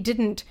addict? He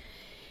didn't...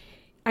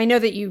 I know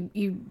that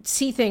you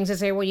see things and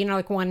say, well,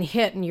 like one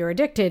hit and you're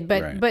addicted,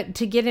 but Right. but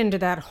to get into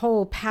that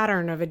whole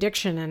pattern of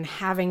addiction and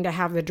having to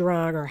have the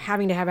drug or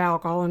having to have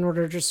alcohol in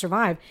order to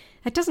survive,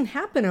 that doesn't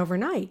happen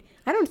overnight.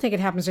 I don't think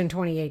it happens in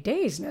 28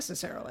 days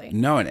necessarily.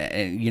 No, and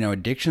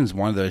addiction's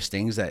one of those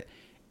things that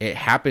it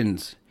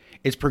happens.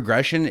 Its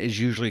progression is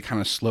usually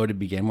kind of slow to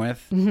begin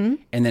with, and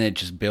then it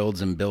just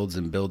builds and builds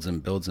and builds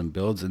and builds and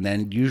builds, and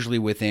then usually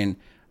within,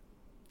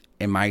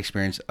 in my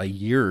experience, a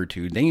year or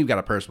two, then you've got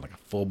a person with like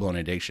a full-blown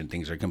addiction.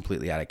 Things are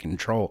completely out of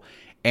control.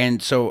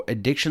 And so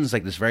addiction's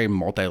like this very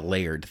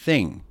multi-layered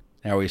thing.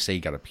 I always say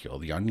you got to peel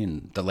the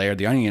layer of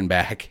the onion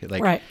back.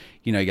 Like, right.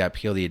 You got to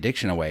peel the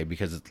addiction away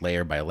because it's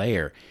layer by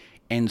layer.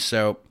 And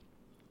so,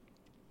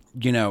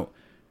 the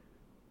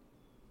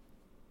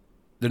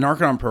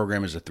Narconon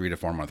program is a 3 to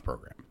 4 month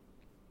program.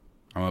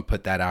 I'm going to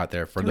put that out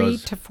there for 3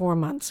 to 4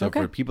 months. So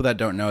okay. for people that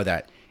don't know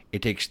that,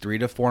 it takes 3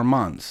 to 4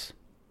 months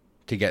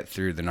to get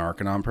through the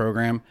Narconon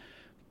program,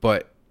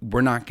 but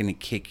we're not going to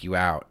kick you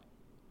out,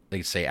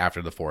 like say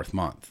after the 4th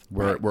month.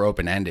 We're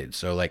open-ended.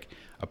 So like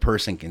a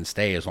person can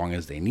stay as long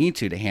as they need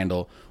to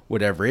handle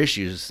whatever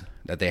issues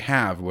that they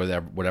have,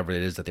 whatever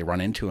it is that they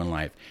run into in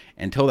life.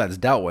 Until that's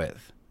dealt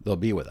with, they'll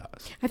be with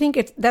us. I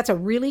think that's a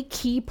really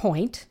key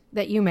point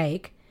that you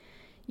make.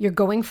 You're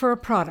going for a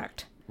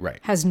product. Right.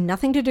 Has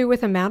nothing to do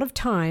with amount of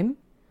time.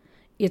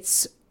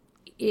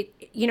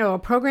 A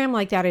program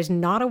like that is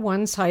not a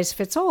one size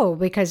fits all,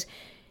 because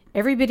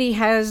everybody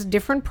has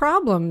different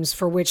problems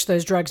for which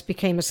those drugs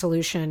became a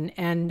solution.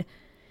 And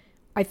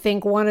I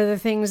think one of the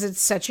things that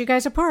sets you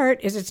guys apart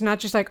is it's not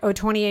just like,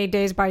 28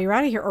 days, bye, you're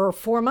out of here, or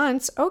 4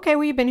 months. Okay,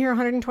 well, you've been here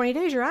 120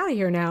 days, you're out of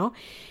here now.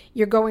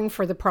 You're going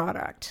for the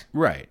product.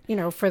 Right.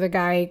 For the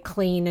guy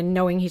clean and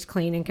knowing he's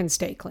clean and can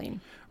stay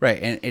clean.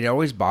 Right. And it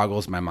always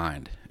boggles my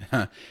mind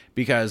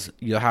because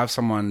you'll have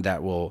someone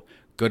that will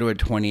go to a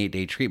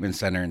 28-day treatment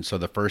center. And so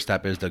the first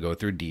step is they'll go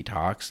through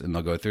detox, and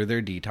they'll go through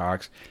their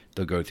detox.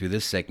 They'll go through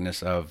the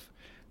sickness of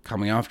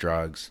coming off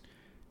drugs,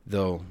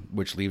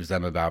 which leaves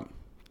them about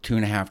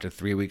 2.5 to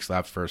 3 weeks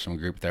left for some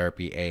group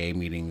therapy, AA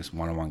meetings,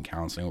 one-on-one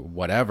counseling,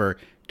 whatever.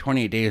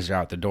 28 days are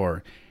out the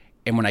door.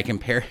 And when I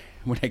compare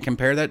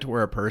that to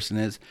where a person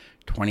is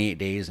 28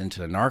 days into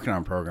the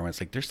Narconon program,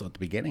 it's like they're still at the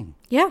beginning.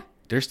 Yeah.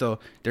 They're still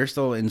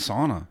in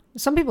sauna.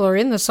 Some people are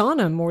in the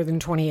sauna more than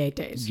 28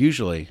 days.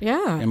 Usually.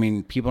 Yeah. I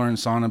mean, people are in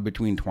sauna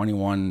between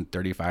 21 and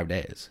 35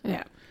 days.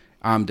 Yeah.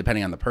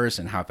 Depending on the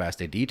person, how fast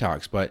they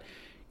detox. But,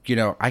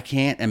 I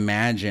can't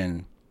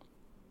imagine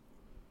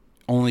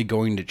only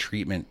going to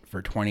treatment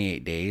for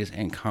 28 days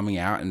and coming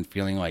out and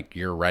feeling like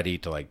you're ready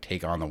to like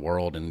take on the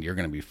world and you're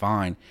going to be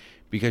fine,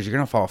 because you're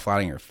going to fall flat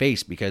on your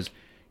face, because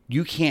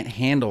you can't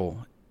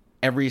handle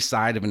every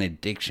side of an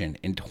addiction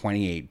in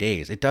 28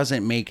 days. It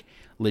doesn't make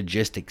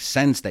logistic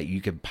sense that you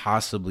could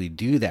possibly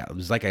do that. It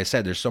was like I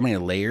said, there's so many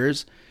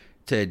layers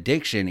to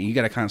addiction, and you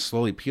got to kind of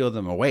slowly peel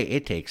them away.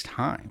 It takes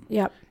time.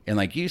 Yep. And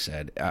like you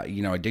said,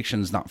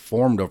 addiction's not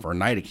formed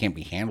overnight. It can't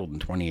be handled in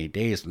 28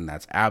 days, and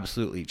that's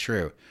absolutely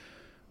true.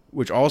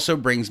 Which also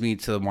brings me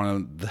to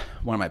one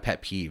of my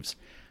pet peeves,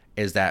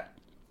 is that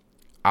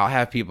I'll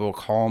have people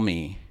call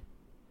me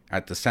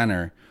at the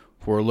center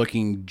who are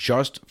looking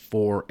just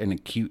for an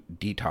acute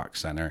detox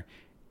center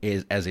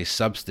as a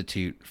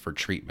substitute for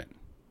treatment.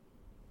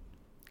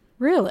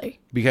 Really?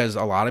 Because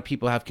a lot of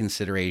people have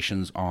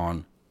considerations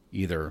on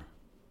either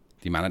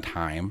the amount of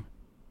time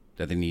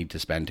that they need to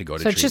spend to go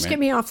to treatment. So just get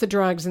me off the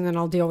drugs and then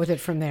I'll deal with it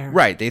from there.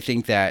 Right. They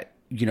think that,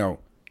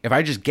 if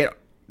I just get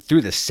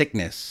through the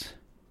sickness,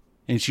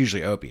 and it's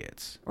usually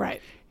opiates.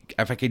 Right.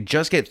 If I could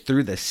just get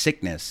through the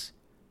sickness,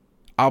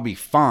 I'll be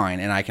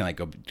fine, and I can like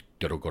go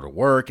to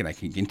work, and I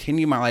can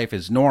continue my life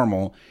as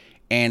normal.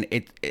 And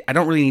I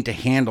don't really need to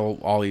handle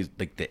all these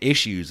like the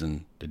issues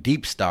and the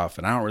deep stuff,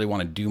 and I don't really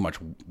want to do much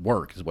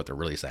work, is what they're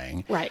really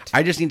saying. Right.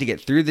 I just need to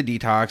get through the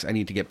detox. I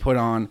need to get put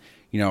on,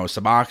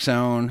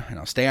 Suboxone, and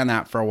I'll stay on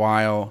that for a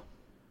while,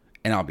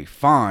 and I'll be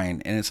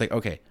fine. And it's like,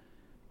 okay,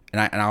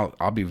 and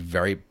I'll be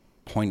very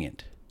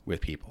poignant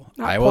with people.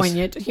 Not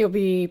poignant. You'll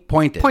be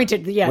pointed.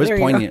 Pointed. Yeah. What's there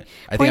poignant?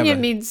 You go. Poignant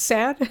means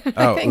sad.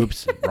 Oh,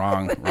 oops,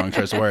 wrong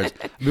choice of words.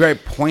 I'll be very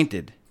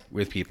pointed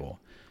with people.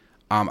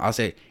 I'll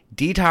say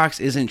detox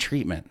isn't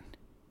treatment.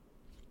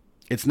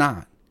 It's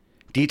not.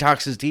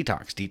 Detox is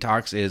detox.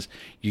 Detox is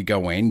you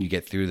go in, you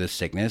get through the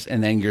sickness,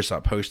 and then you're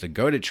supposed to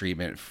go to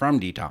treatment from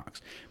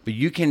detox. But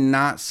you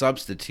cannot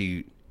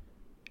substitute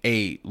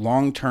a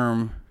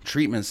long-term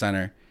treatment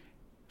center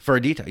for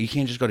a detox. You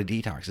can't just go to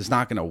detox. It's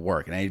not going to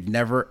work. And I've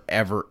never,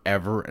 ever,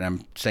 ever, and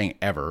I'm saying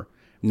ever,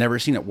 never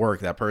seen it work.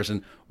 That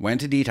person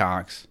went to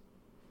detox,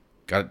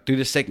 got through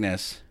the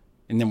sickness,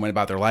 and then went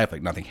about their life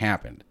like nothing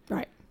happened.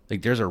 Right.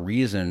 Like there's a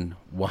reason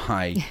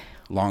why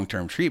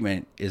long-term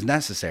treatment is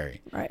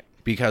necessary. Right.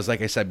 Because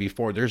like I said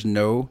before, there's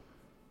no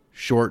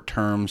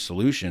short-term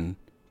solution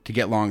to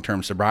get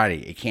long-term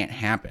sobriety. It can't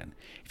happen.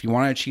 If you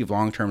want to achieve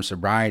long-term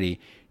sobriety,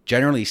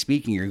 generally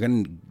speaking, you're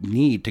going to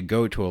need to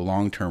go to a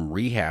long-term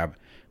rehab,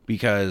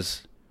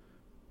 because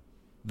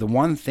the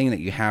one thing that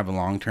you have in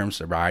long-term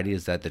sobriety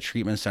is that the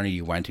treatment center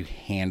you went to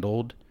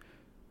handled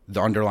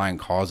the underlying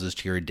causes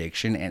to your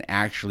addiction and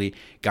actually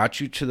got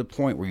you to the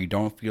point where you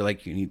don't feel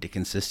like you need to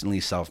consistently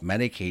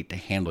self-medicate to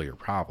handle your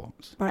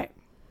problems. Right.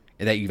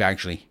 And that you've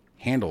actually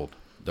handled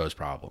those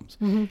problems.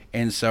 Mm-hmm.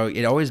 And so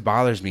it always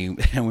bothers me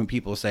when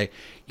people say,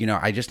 you know,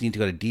 I just need to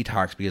go to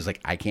detox because like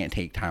I can't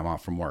take time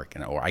off from work,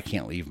 or I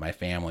can't leave my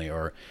family,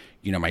 or,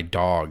 you know, my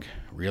dog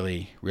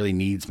really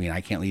needs me and I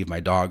can't leave my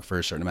dog for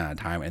a certain amount of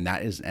time. And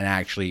that is an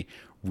actually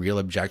real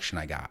objection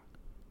I got.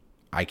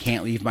 I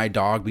can't leave my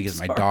dog because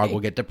my dog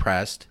will get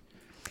depressed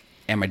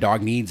and my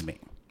dog needs me.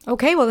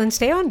 Okay, well then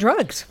stay on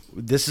drugs.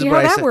 This is See what how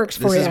I that said. works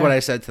for This is you. what I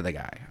said to the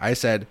guy. I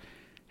said,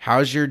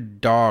 how's your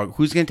dog?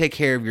 Who's going to take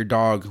care of your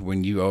dog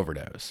when you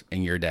overdose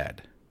and you're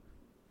dead?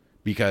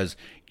 Because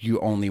you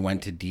only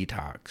went to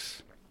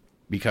detox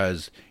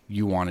because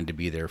you wanted to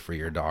be there for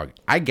your dog.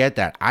 I get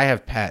that. I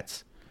have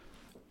pets.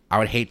 I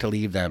would hate to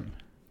leave them.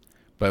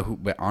 But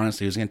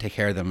honestly, who's going to take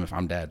care of them if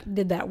I'm dead?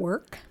 Did that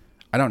work?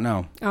 I don't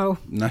know. Oh.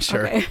 Not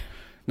sure. Okay.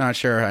 Not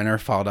sure. I never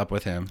followed up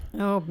with him.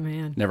 Oh,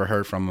 man. Never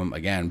heard from him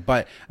again.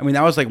 But, I mean,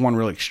 that was like one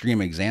real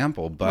extreme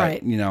example. But,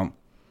 Right. you know,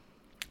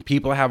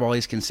 people have all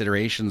these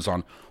considerations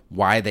on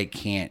why they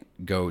can't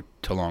go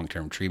to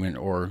long-term treatment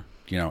or,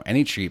 you know,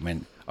 any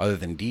treatment other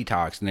than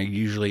detox. And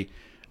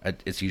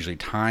it's usually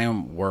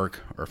time,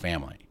 work, or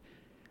family.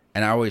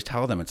 And I always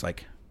tell them, it's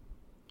like,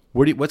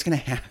 what's going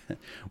to happen?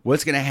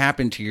 What's going to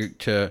happen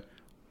to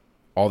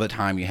all the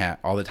time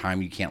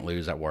you can't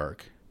lose at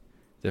work?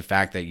 The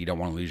fact that you don't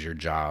want to lose your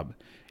job,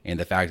 and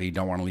the fact that you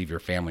don't want to leave your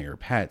family or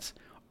pets,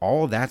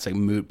 all of that's like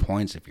moot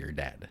points if you're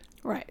dead.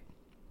 Right.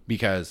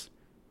 Because,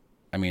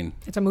 I mean,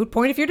 it's a moot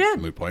point if you're dead.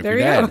 Moot point there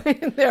if you're you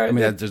dead. Go. I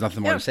mean, there's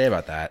nothing more to say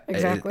about that.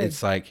 Exactly.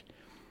 It's like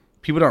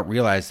people don't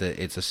realize that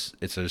it's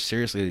a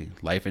seriously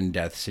life and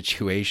death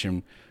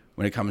situation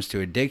when it comes to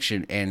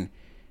addiction, and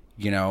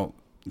you know,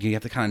 you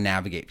have to kind of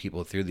navigate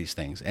people through these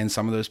things. And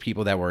some of those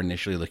people that were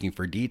initially looking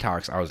for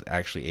detox, I was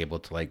actually able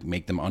to like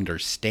make them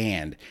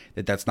understand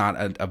that that's not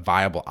a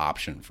viable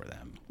option for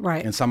them.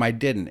 Right. And some I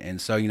didn't.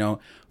 And so, you know,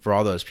 for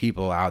all those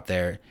people out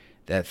there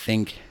that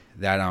think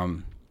that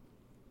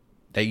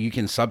that you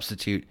can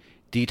substitute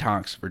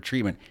detox for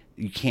treatment,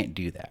 you can't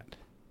do that.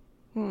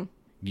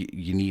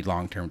 You need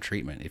long-term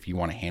treatment if you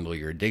want to handle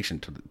your addiction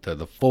to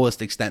the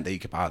fullest extent that you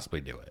could possibly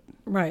do it.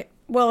 Right.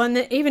 Well,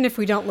 and even if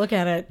we don't look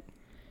at it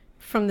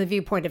from the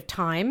viewpoint of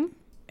time,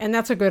 and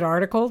that's a good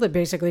article that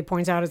basically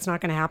points out it's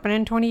not going to happen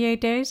in 28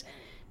 days.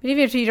 But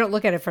even if you don't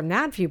look at it from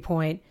that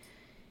viewpoint,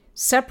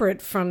 separate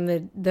from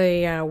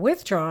the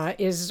withdrawal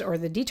or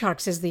the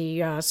detox is the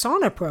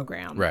sauna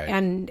program. Right.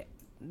 And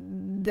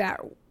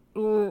that,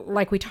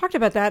 like we talked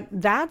about,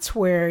 that's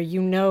where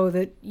you know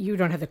that you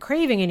don't have the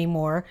craving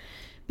anymore,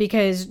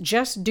 because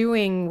just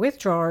doing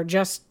withdrawal or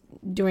just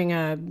doing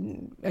a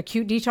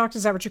acute detox,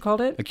 is that what you called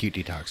it? Acute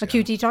detox.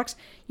 Acute detox.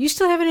 You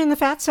still have it in the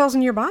fat cells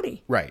in your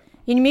body. Right.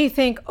 And you may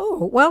think,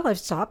 oh, well, I've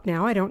stopped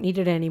now. I don't need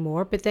it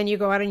anymore. But then you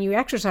go out and you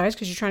exercise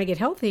because you're trying to get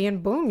healthy,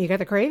 and boom, you got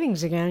the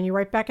cravings again. And you're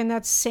right back in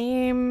that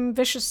same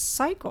vicious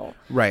cycle.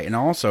 Right. And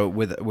also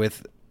with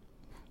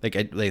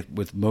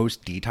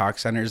most detox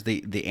centers,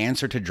 the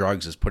answer to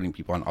drugs is putting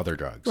people on other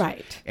drugs.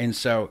 Right. And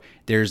so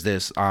there's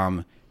this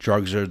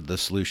drugs are the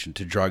solution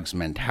to drugs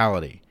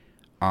mentality.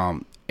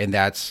 And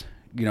that's,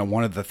 you know,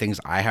 one of the things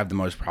I have the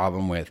most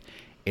problem with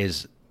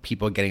is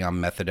people getting on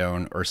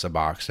methadone or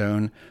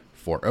Suboxone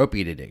for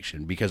opiate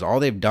addiction, because all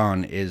they've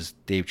done is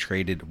they've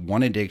traded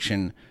one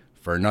addiction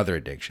for another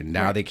addiction.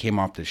 Now they came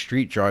off the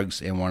street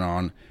drugs and went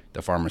on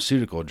the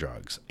pharmaceutical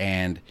drugs.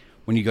 And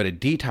when you go to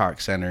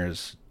detox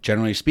centers,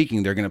 generally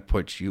speaking, they're going to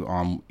put you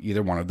on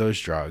either one of those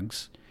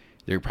drugs.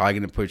 They're probably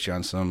going to put you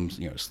on some,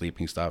 you know,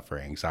 sleeping stuff or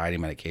anxiety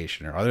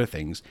medication or other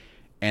things.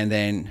 And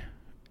then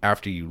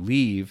after you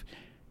leave,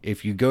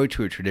 if you go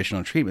to a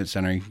traditional treatment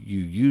center, you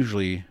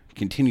usually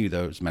continue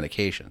those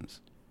medications.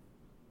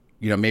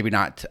 You know, maybe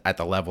not at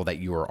the level that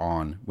you were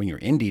on when you're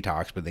in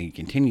detox, but then you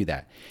continue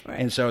that. Right.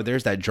 And so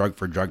there's that drug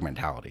for drug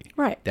mentality.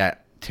 Right.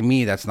 That, to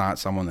me, that's not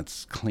someone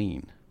that's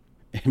clean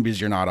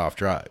because you're not off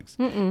drugs.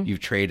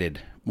 You've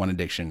traded one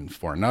addiction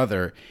for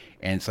another.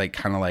 And it's like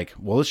kind of like,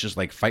 well, let's just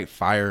like fight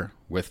fire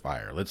with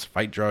fire. Let's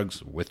fight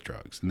drugs with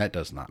drugs. And that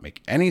does not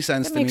make any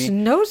sense to me. It makes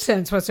no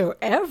sense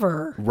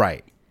whatsoever.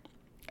 Right.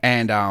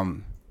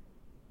 And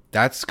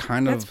that's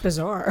kind That's of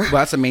bizarre. Well,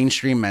 that's a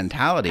mainstream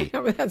mentality.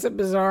 That's a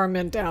bizarre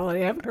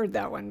mentality. I haven't heard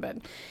that one, but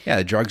Yeah,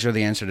 the drugs are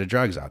the answer to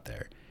drugs out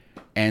there.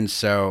 And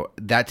so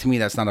that, to me,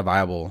 that's not a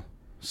viable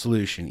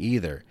solution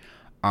either.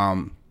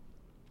 And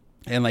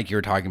like you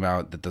were talking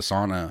about, that the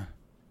sauna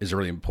is a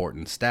really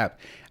important step.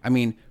 I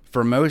mean,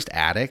 for most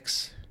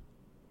addicts,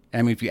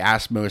 if you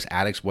ask most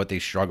addicts what they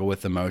struggle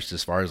with the most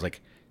as far as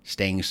like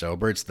staying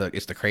sober, it's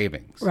the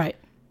cravings. right.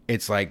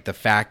 It's like the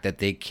fact that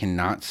they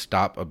cannot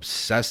stop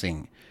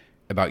obsessing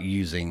about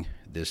using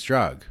this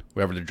drug,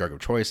 whatever the drug of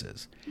choice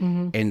is.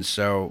 And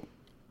so,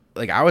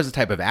 like, I was the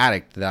type of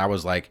addict that I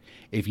was like,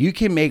 if you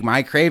can make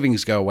my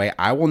cravings go away,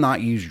 I will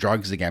not use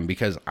drugs again,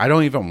 because I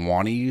don't even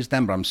want to use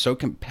them, but I'm so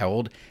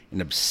compelled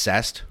and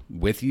obsessed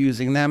with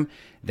using them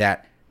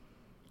that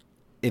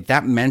if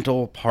that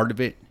mental part of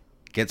it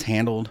gets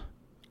handled,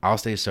 I'll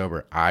stay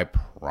sober. I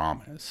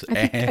promise.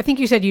 I think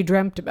you said you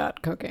dreamt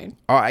about cocaine.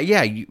 Oh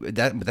yeah,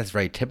 that's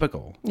very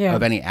typical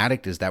of any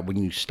addict, is that when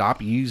you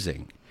stop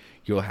using,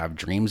 you'll have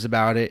dreams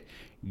about it,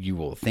 you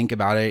will think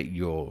about it,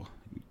 you'll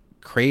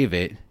crave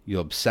it,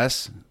 you'll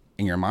obsess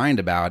in your mind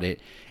about it,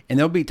 and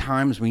there'll be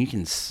times when you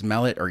can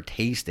smell it or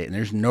taste it, and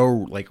there's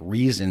no like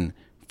reason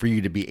for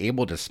you to be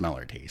able to smell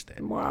or taste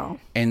it. Wow.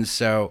 And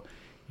so,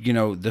 the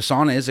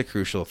sauna is a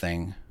crucial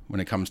thing when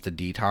it comes to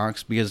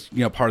detox, because,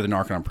 part of the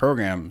Narconon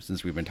program,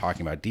 since we've been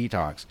talking about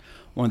detox,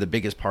 one of the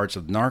biggest parts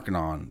of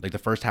Narconon, like the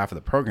first half of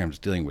the program, is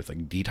dealing with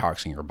like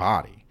detoxing your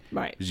body.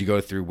 Right. As you go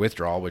through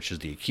withdrawal, which is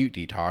the acute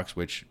detox,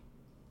 which,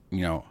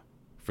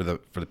 for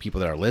the people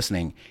that are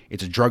listening,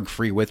 it's a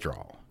drug-free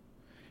withdrawal.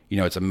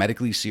 It's a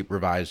medically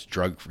supervised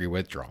drug-free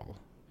withdrawal.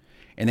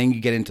 And then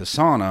you get into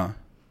sauna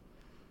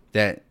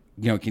that,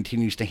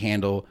 continues to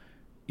handle,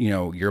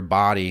 your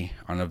body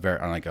on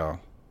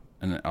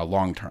a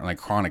long-term, like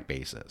chronic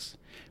basis,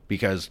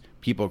 because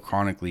people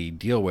chronically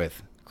deal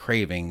with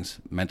cravings,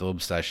 mental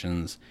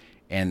obsessions,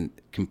 and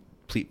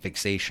complete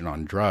fixation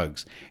on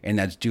drugs. And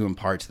that's due in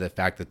part to the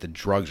fact that the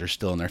drugs are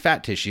still in their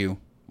fat tissue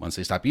once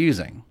they stop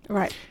using.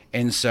 Right.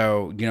 And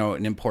so,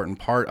 an important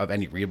part of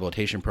any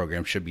rehabilitation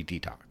program should be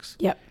detox.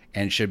 Yep.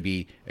 And it should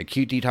be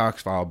acute detox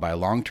followed by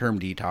long-term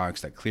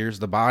detox that clears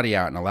the body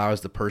out and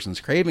allows the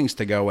person's cravings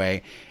to go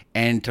away,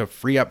 and to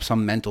free up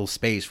some mental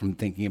space from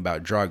thinking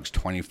about drugs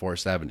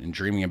 24/7 and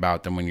dreaming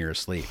about them when you're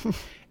asleep.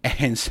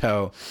 And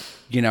so,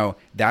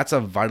 that's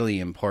a vitally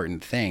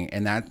important thing.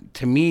 And that,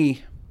 to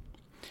me,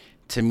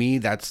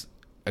 that's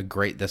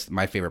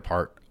my favorite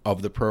part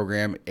of the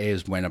program,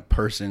 is when a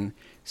person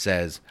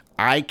says,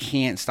 I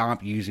can't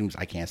stop using,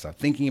 I can't stop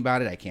thinking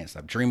about it, I can't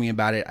stop dreaming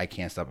about it, I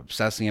can't stop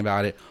obsessing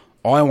about it.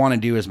 All I want to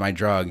do is my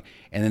drug.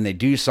 And then they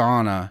do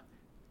sauna,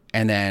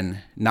 and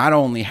then not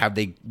only have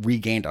they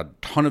regained a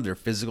ton of their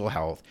physical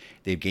health,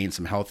 they've gained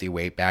some healthy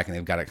weight back, and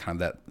they've got a kind of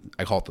that,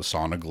 I call it the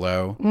sauna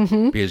glow,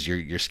 because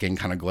your skin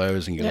kind of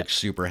glows and you look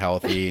super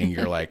healthy, and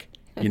you're like,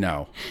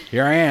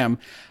 here I am.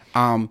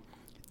 And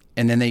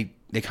then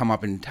they come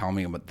up and tell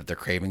me that their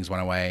cravings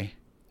went away,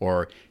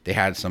 or they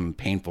had some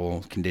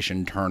painful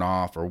condition turn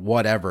off, or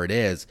whatever it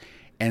is.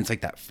 And it's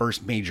like that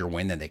first major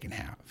win that they can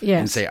have.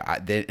 Yes.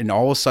 And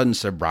all of a sudden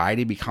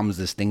sobriety becomes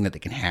this thing that they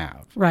can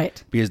have.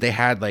 Right. Because they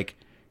had like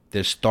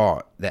this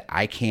thought that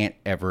I can't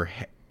ever,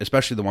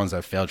 especially the ones that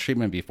have failed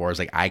treatment before, is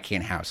like, I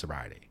can't have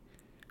sobriety.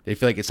 They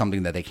feel like it's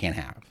something that they can't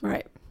have.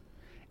 Right.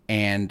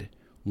 And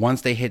once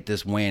they hit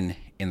this win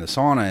in the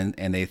sauna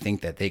and they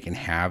think that they can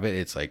have it,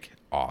 it's like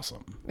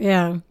awesome.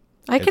 Yeah.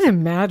 I can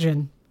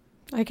imagine.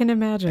 And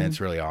it's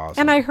really awesome.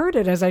 And I heard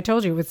it, as I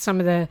told you, with some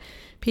of the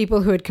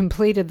people who had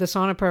completed the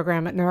sauna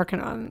program at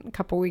Narconon a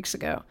couple weeks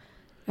ago.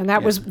 And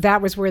that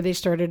was where they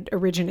started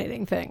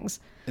originating things.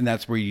 And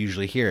that's where you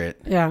usually hear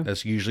it. Yeah.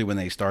 That's usually when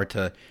they start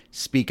to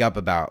speak up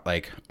about,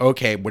 like,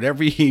 okay,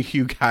 whatever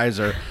you guys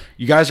are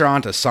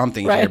onto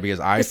something here, because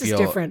I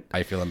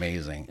feel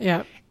amazing.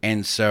 Yeah.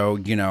 And so,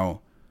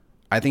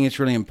 I think it's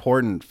really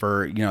important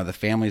for, the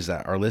families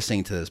that are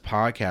listening to this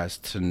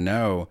podcast to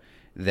know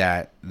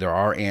that there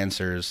are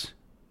answers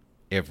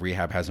if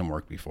rehab hasn't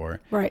worked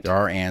before. Right. There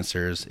are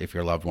answers if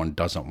your loved one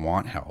doesn't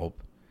want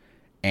help.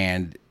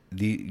 And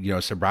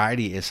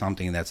sobriety is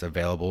something that's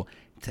available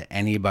to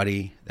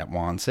anybody that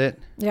wants it.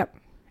 Yep.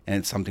 And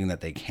it's something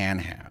that they can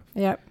have.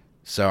 Yep.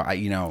 So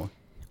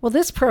Well,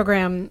 this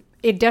program,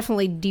 it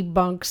definitely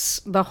debunks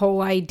the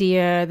whole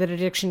idea that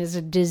addiction is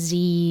a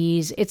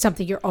disease. It's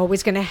something you're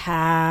always going to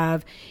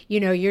have.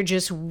 You're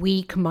just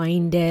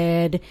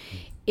weak-minded.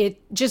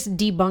 It just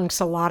debunks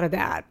a lot of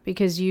that,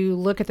 because you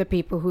look at the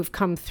people who've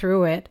come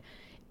through it,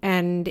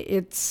 and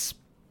it's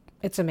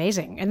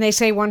amazing. And they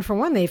say one for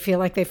one, they feel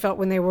like they felt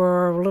when they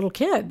were a little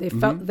kid. They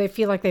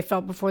feel like they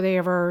felt before they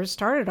ever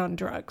started on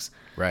drugs.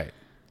 Right.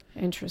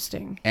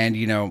 Interesting. And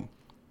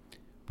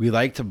we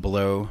like to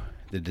blow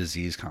the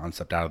disease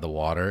concept out of the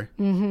water,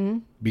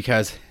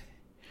 because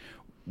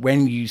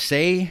when you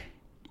say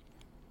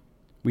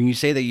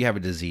that you have a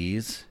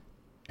disease,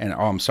 and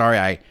I'm sorry,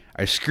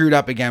 I screwed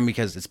up again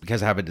because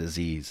I have a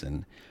disease,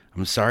 and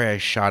I'm sorry I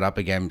shot up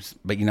again,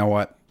 but you know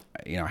what?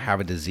 have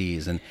a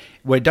disease. And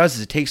what it does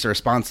is it takes the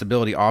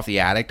responsibility off the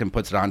addict and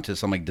puts it onto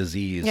some like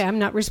disease. Yeah, I'm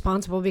not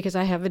responsible because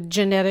I have a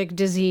genetic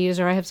disease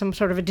or I have some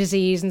sort of a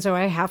disease, and so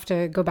I have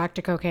to go back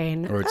to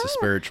cocaine. Or it's a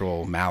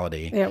spiritual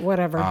malady. Yeah,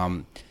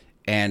 whatever.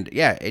 And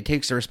yeah, it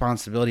takes the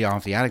responsibility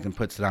off the addict and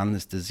puts it on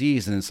this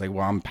disease. And it's like,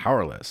 well, I'm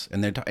powerless.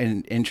 And they're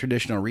in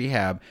traditional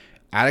rehab,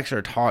 addicts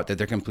are taught that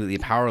they're completely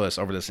powerless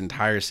over this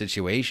entire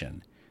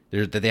situation.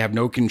 That they have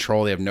no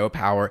control, they have no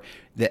power,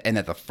 and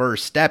that the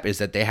first step is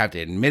that they have to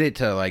admit it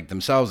to like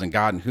themselves and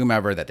God and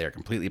whomever that they're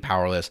completely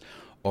powerless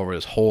over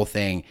this whole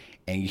thing.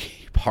 And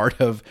part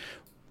of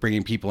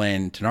bringing people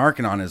in to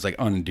Narconon is like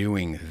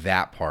undoing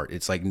that part.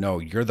 It's like, no,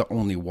 you're the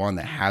only one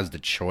that has the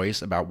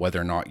choice about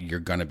whether or not you're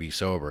going to be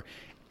sober.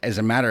 As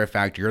a matter of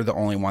fact, you're the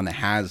only one that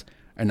has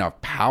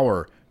enough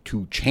power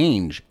to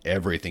change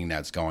everything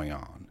that's going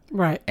on.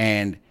 Right.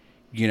 And,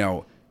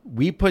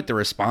 we put the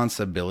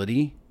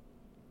responsibility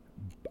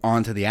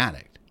onto the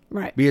addict.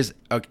 Right. Because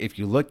if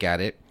you look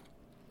at it,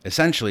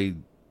 essentially,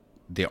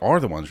 they are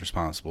the ones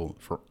responsible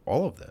for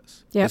all of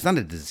this. Yep. It's not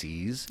a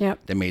disease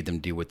Yep. that made them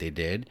do what they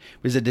did.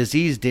 Because the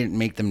disease didn't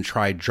make them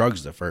try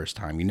drugs the first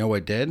time. You know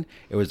what did?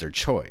 It was their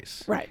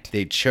choice. Right.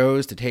 They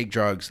chose to take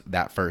drugs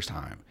that first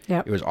time.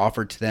 Yep. It was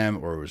offered to them,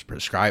 or it was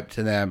prescribed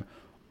to them,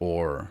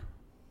 or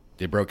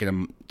they broke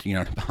into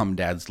to mom and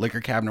dad's liquor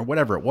cabinet, or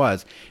whatever it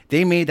was.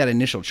 They made that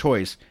initial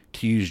choice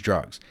to use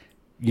drugs.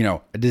 A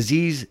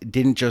disease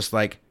didn't just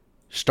like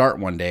start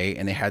one day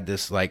and they had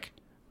this like,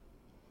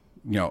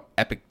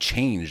 epic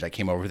change that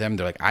came over them.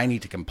 They're like, I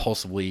need to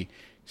compulsively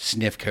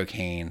sniff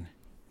cocaine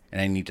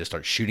and I need to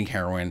start shooting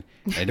heroin.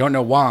 And I don't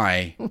know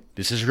why.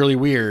 This is really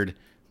weird,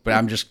 but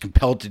I'm just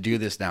compelled to do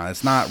this now.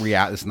 It's not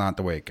It's not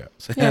the way it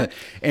goes. Yeah.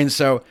 And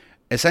so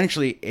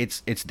essentially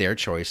it's their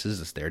choices,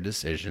 it's their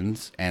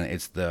decisions, and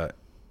it's the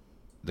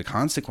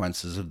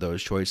consequences of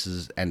those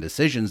choices and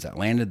decisions that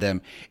landed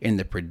them in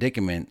the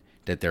predicament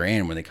that they're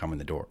in when they come in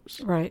the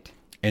doors. Right.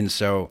 And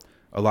so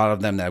a lot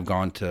of them that have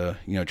gone to,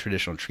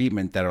 traditional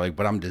treatment that are like,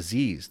 but I'm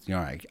diseased,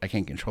 I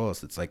can't control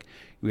this. It's like,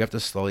 we have to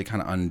slowly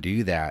kind of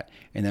undo that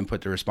and then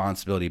put the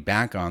responsibility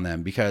back on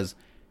them, because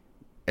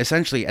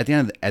essentially at the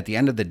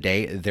end of the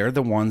day, they're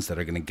the ones that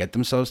are going to get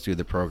themselves through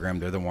the program.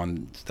 They're the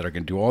ones that are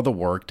going to do all the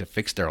work to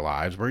fix their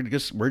lives. We're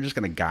just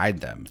going to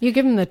guide them. You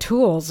give them the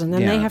tools and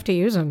then Yeah. they have to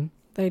use them.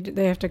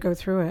 They have to go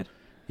through it.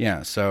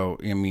 Yeah. So,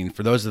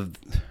 for those of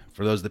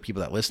the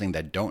people that are listening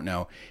that don't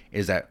know,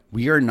 is that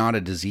we are not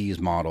a disease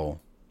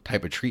model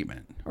type of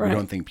treatment. Right. We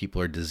don't think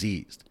people are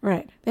diseased.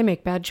 Right. They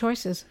make bad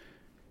choices.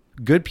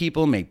 Good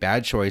people make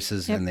bad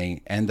choices. Yep. And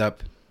they end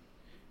up,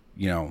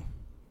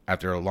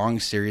 after a long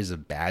series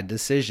of bad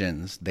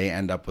decisions, they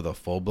end up with a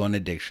full-blown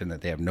addiction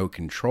that they have no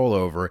control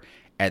over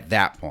at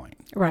that point.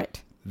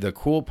 Right. The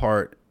cool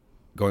part,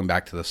 going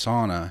back to the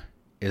sauna,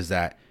 is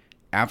that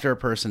after a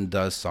person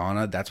does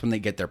sauna, that's when they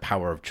get their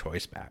power of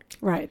choice back.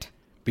 Right.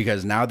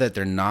 Because now that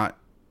they're not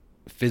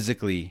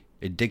physically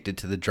addicted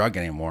to the drug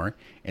anymore,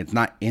 it's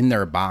not in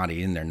their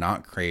body and they're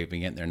not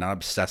craving it, they're not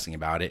obsessing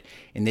about it,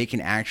 and they can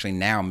actually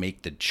now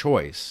make the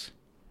choice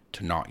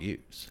to not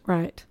use.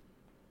 Right.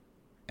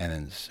 And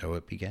then so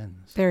it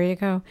begins. There you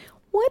go.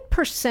 What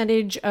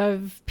percentage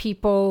of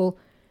people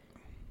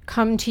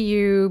come to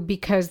you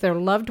because their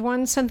loved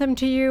ones sent them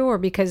to you or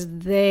because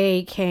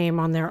they came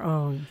on their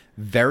own?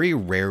 Very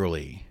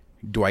rarely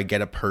do I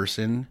get a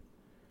person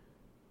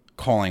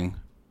calling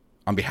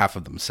on behalf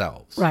of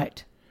themselves.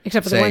 Right.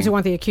 Except for the ones who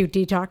want the acute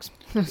detox.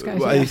 Those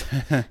guys,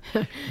 yeah.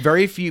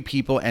 Very few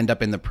people end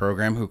up in the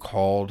program who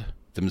called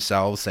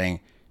themselves saying,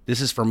 this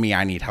is for me,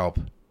 I need help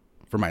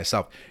for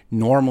myself.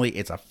 Normally,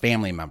 it's a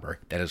family member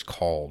that has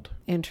called.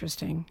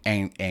 Interesting.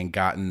 And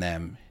gotten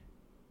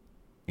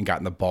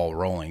the ball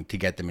rolling to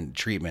get them into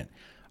treatment.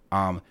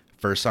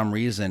 For some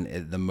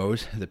reason,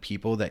 the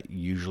people that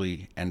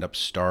usually end up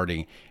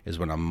starting is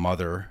when a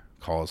mother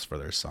calls for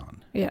their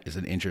son. Yeah. It's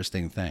an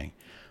interesting thing.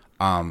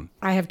 I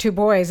have 2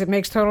 boys. It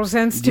makes total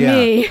sense to Yeah.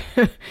 me.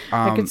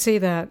 I could see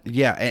that.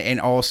 Yeah, and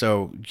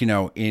also, I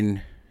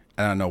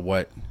don't know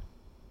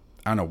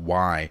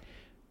why,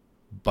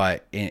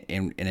 but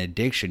in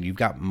addiction, you've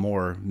got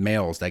more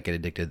males that get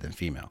addicted than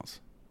females.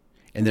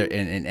 And there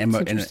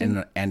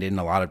and in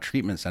a lot of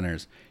treatment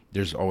centers,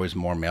 there's always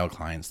more male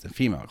clients than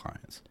female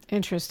clients.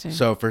 Interesting.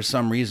 So for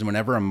some reason,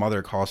 whenever a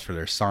mother calls for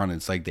their son,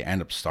 it's like they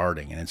end up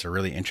starting, and it's a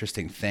really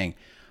interesting thing.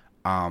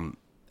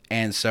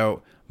 And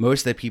so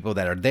most of the people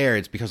that are there,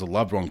 it's because a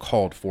loved one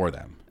called for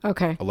them.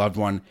 Okay. A loved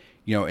one,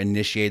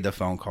 initiated the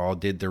phone call,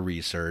 did the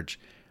research,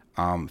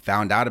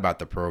 found out about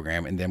the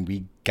program, and then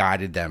we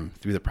guided them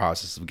through the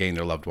process of getting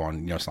their loved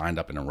one, signed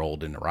up and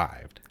enrolled and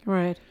arrived.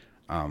 Right.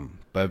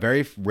 But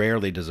very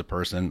rarely does a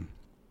person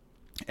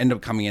end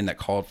up coming in that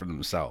called for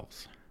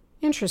themselves.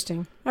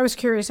 Interesting. I was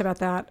curious about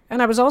that.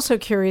 And I was also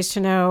curious to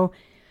know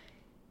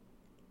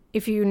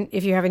if you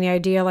have any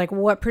idea, like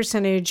what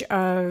percentage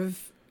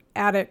of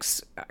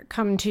addicts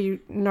come to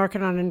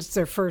Narconon and it's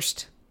their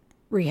first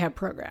rehab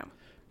program.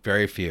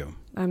 Very few.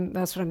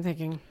 That's what I'm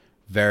thinking.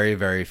 Very,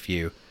 very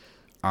few.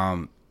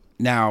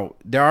 Now,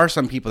 there are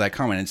some people that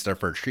come and it's their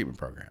first treatment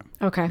program.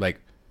 Okay.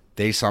 Like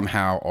they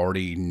somehow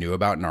already knew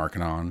about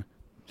Narconon.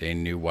 They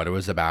knew what it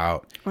was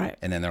about. Right.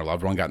 And then their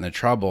loved one got into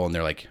trouble, and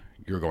they're like,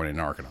 you're going to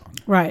Narconon.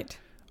 Right.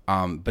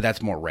 But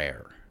that's more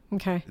rare.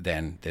 Okay.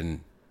 Than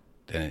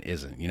it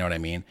isn't. You know what I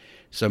mean?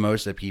 So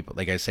most of the people,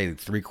 like I say,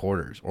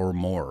 3/4 or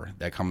more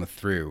that come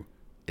through,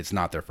 it's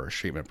not their first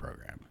treatment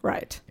program.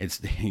 Right. It's,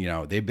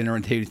 they've been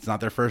around, it's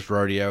not their first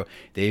rodeo.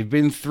 They've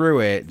been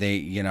through it.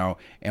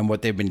 And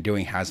what they've been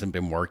doing hasn't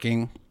been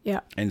working. Yeah.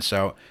 And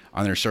so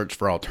on their search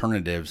for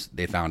alternatives,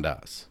 they found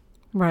us.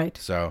 Right.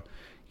 So,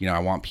 I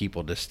want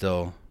people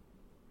to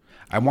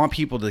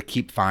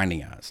keep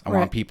finding us. I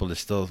want people to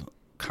still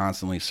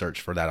constantly search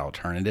for that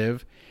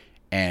alternative,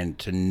 and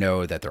to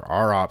know that there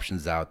are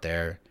options out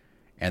there.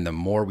 And the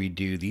more we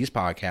do these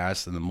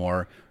podcasts, and the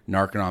more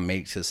Narconon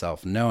makes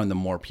itself known, the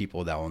more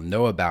people that will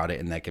know about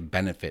it and that can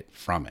benefit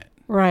from it.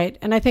 Right.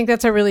 And I think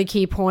that's a really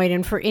key point.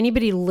 And for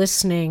anybody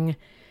listening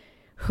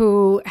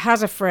who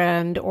has a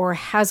friend or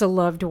has a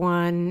loved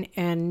one,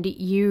 and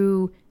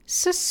you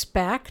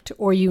suspect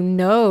or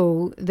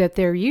that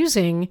they're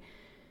using,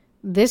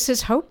 this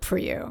is hope for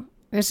you.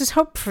 This is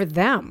hope for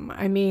them.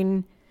 I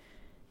mean,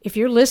 if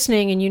you're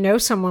listening and you know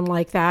someone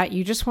like that,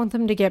 you just want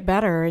them to get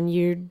better, and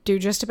you do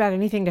just about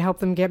anything to help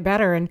them get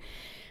better. And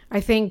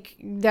I think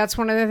that's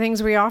one of the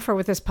things we offer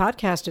with this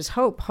podcast is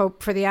hope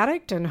for the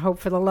addict and hope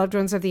for the loved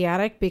ones of the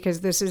addict,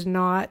 because this is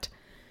not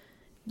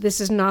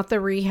the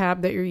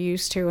rehab that you're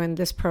used to, and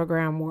this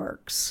program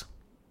works.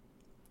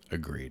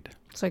 Agreed.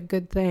 It's a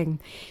good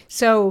thing.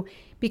 So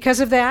because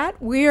of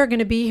that, we are going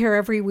to be here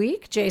every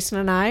week, Jason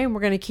and I, and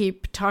we're going to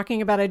keep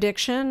talking about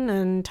addiction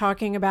and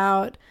talking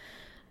about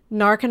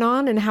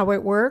Narconon and how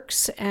it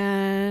works,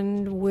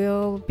 and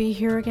we'll be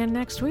here again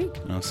next week.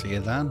 I'll see you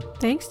then.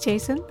 Thanks,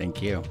 Jason.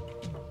 Thank you.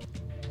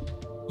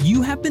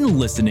 You have been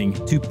listening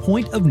to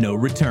Point of No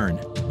Return,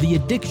 the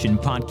Addiction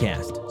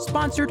Podcast,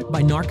 sponsored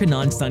by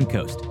Narconon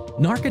Suncoast.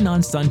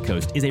 Narconon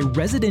Suncoast is a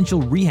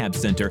residential rehab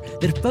center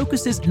that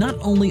focuses not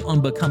only on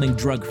becoming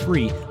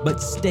drug-free,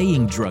 but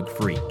staying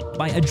drug-free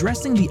by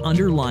addressing the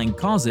underlying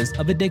causes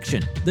of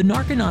addiction. The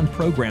Narconon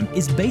program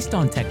is based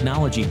on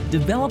technology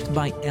developed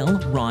by L.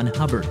 Ron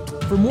Hubbard.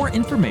 For more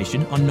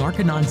information on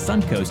Narconon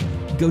Suncoast,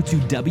 go to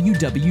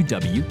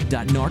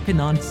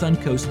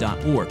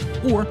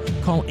www.narcononsuncoast.org or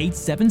call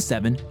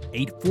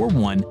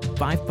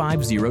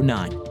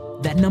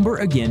 877-841-5509. That number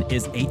again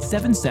is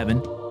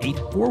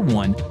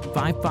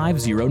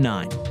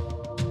 877-841-5509.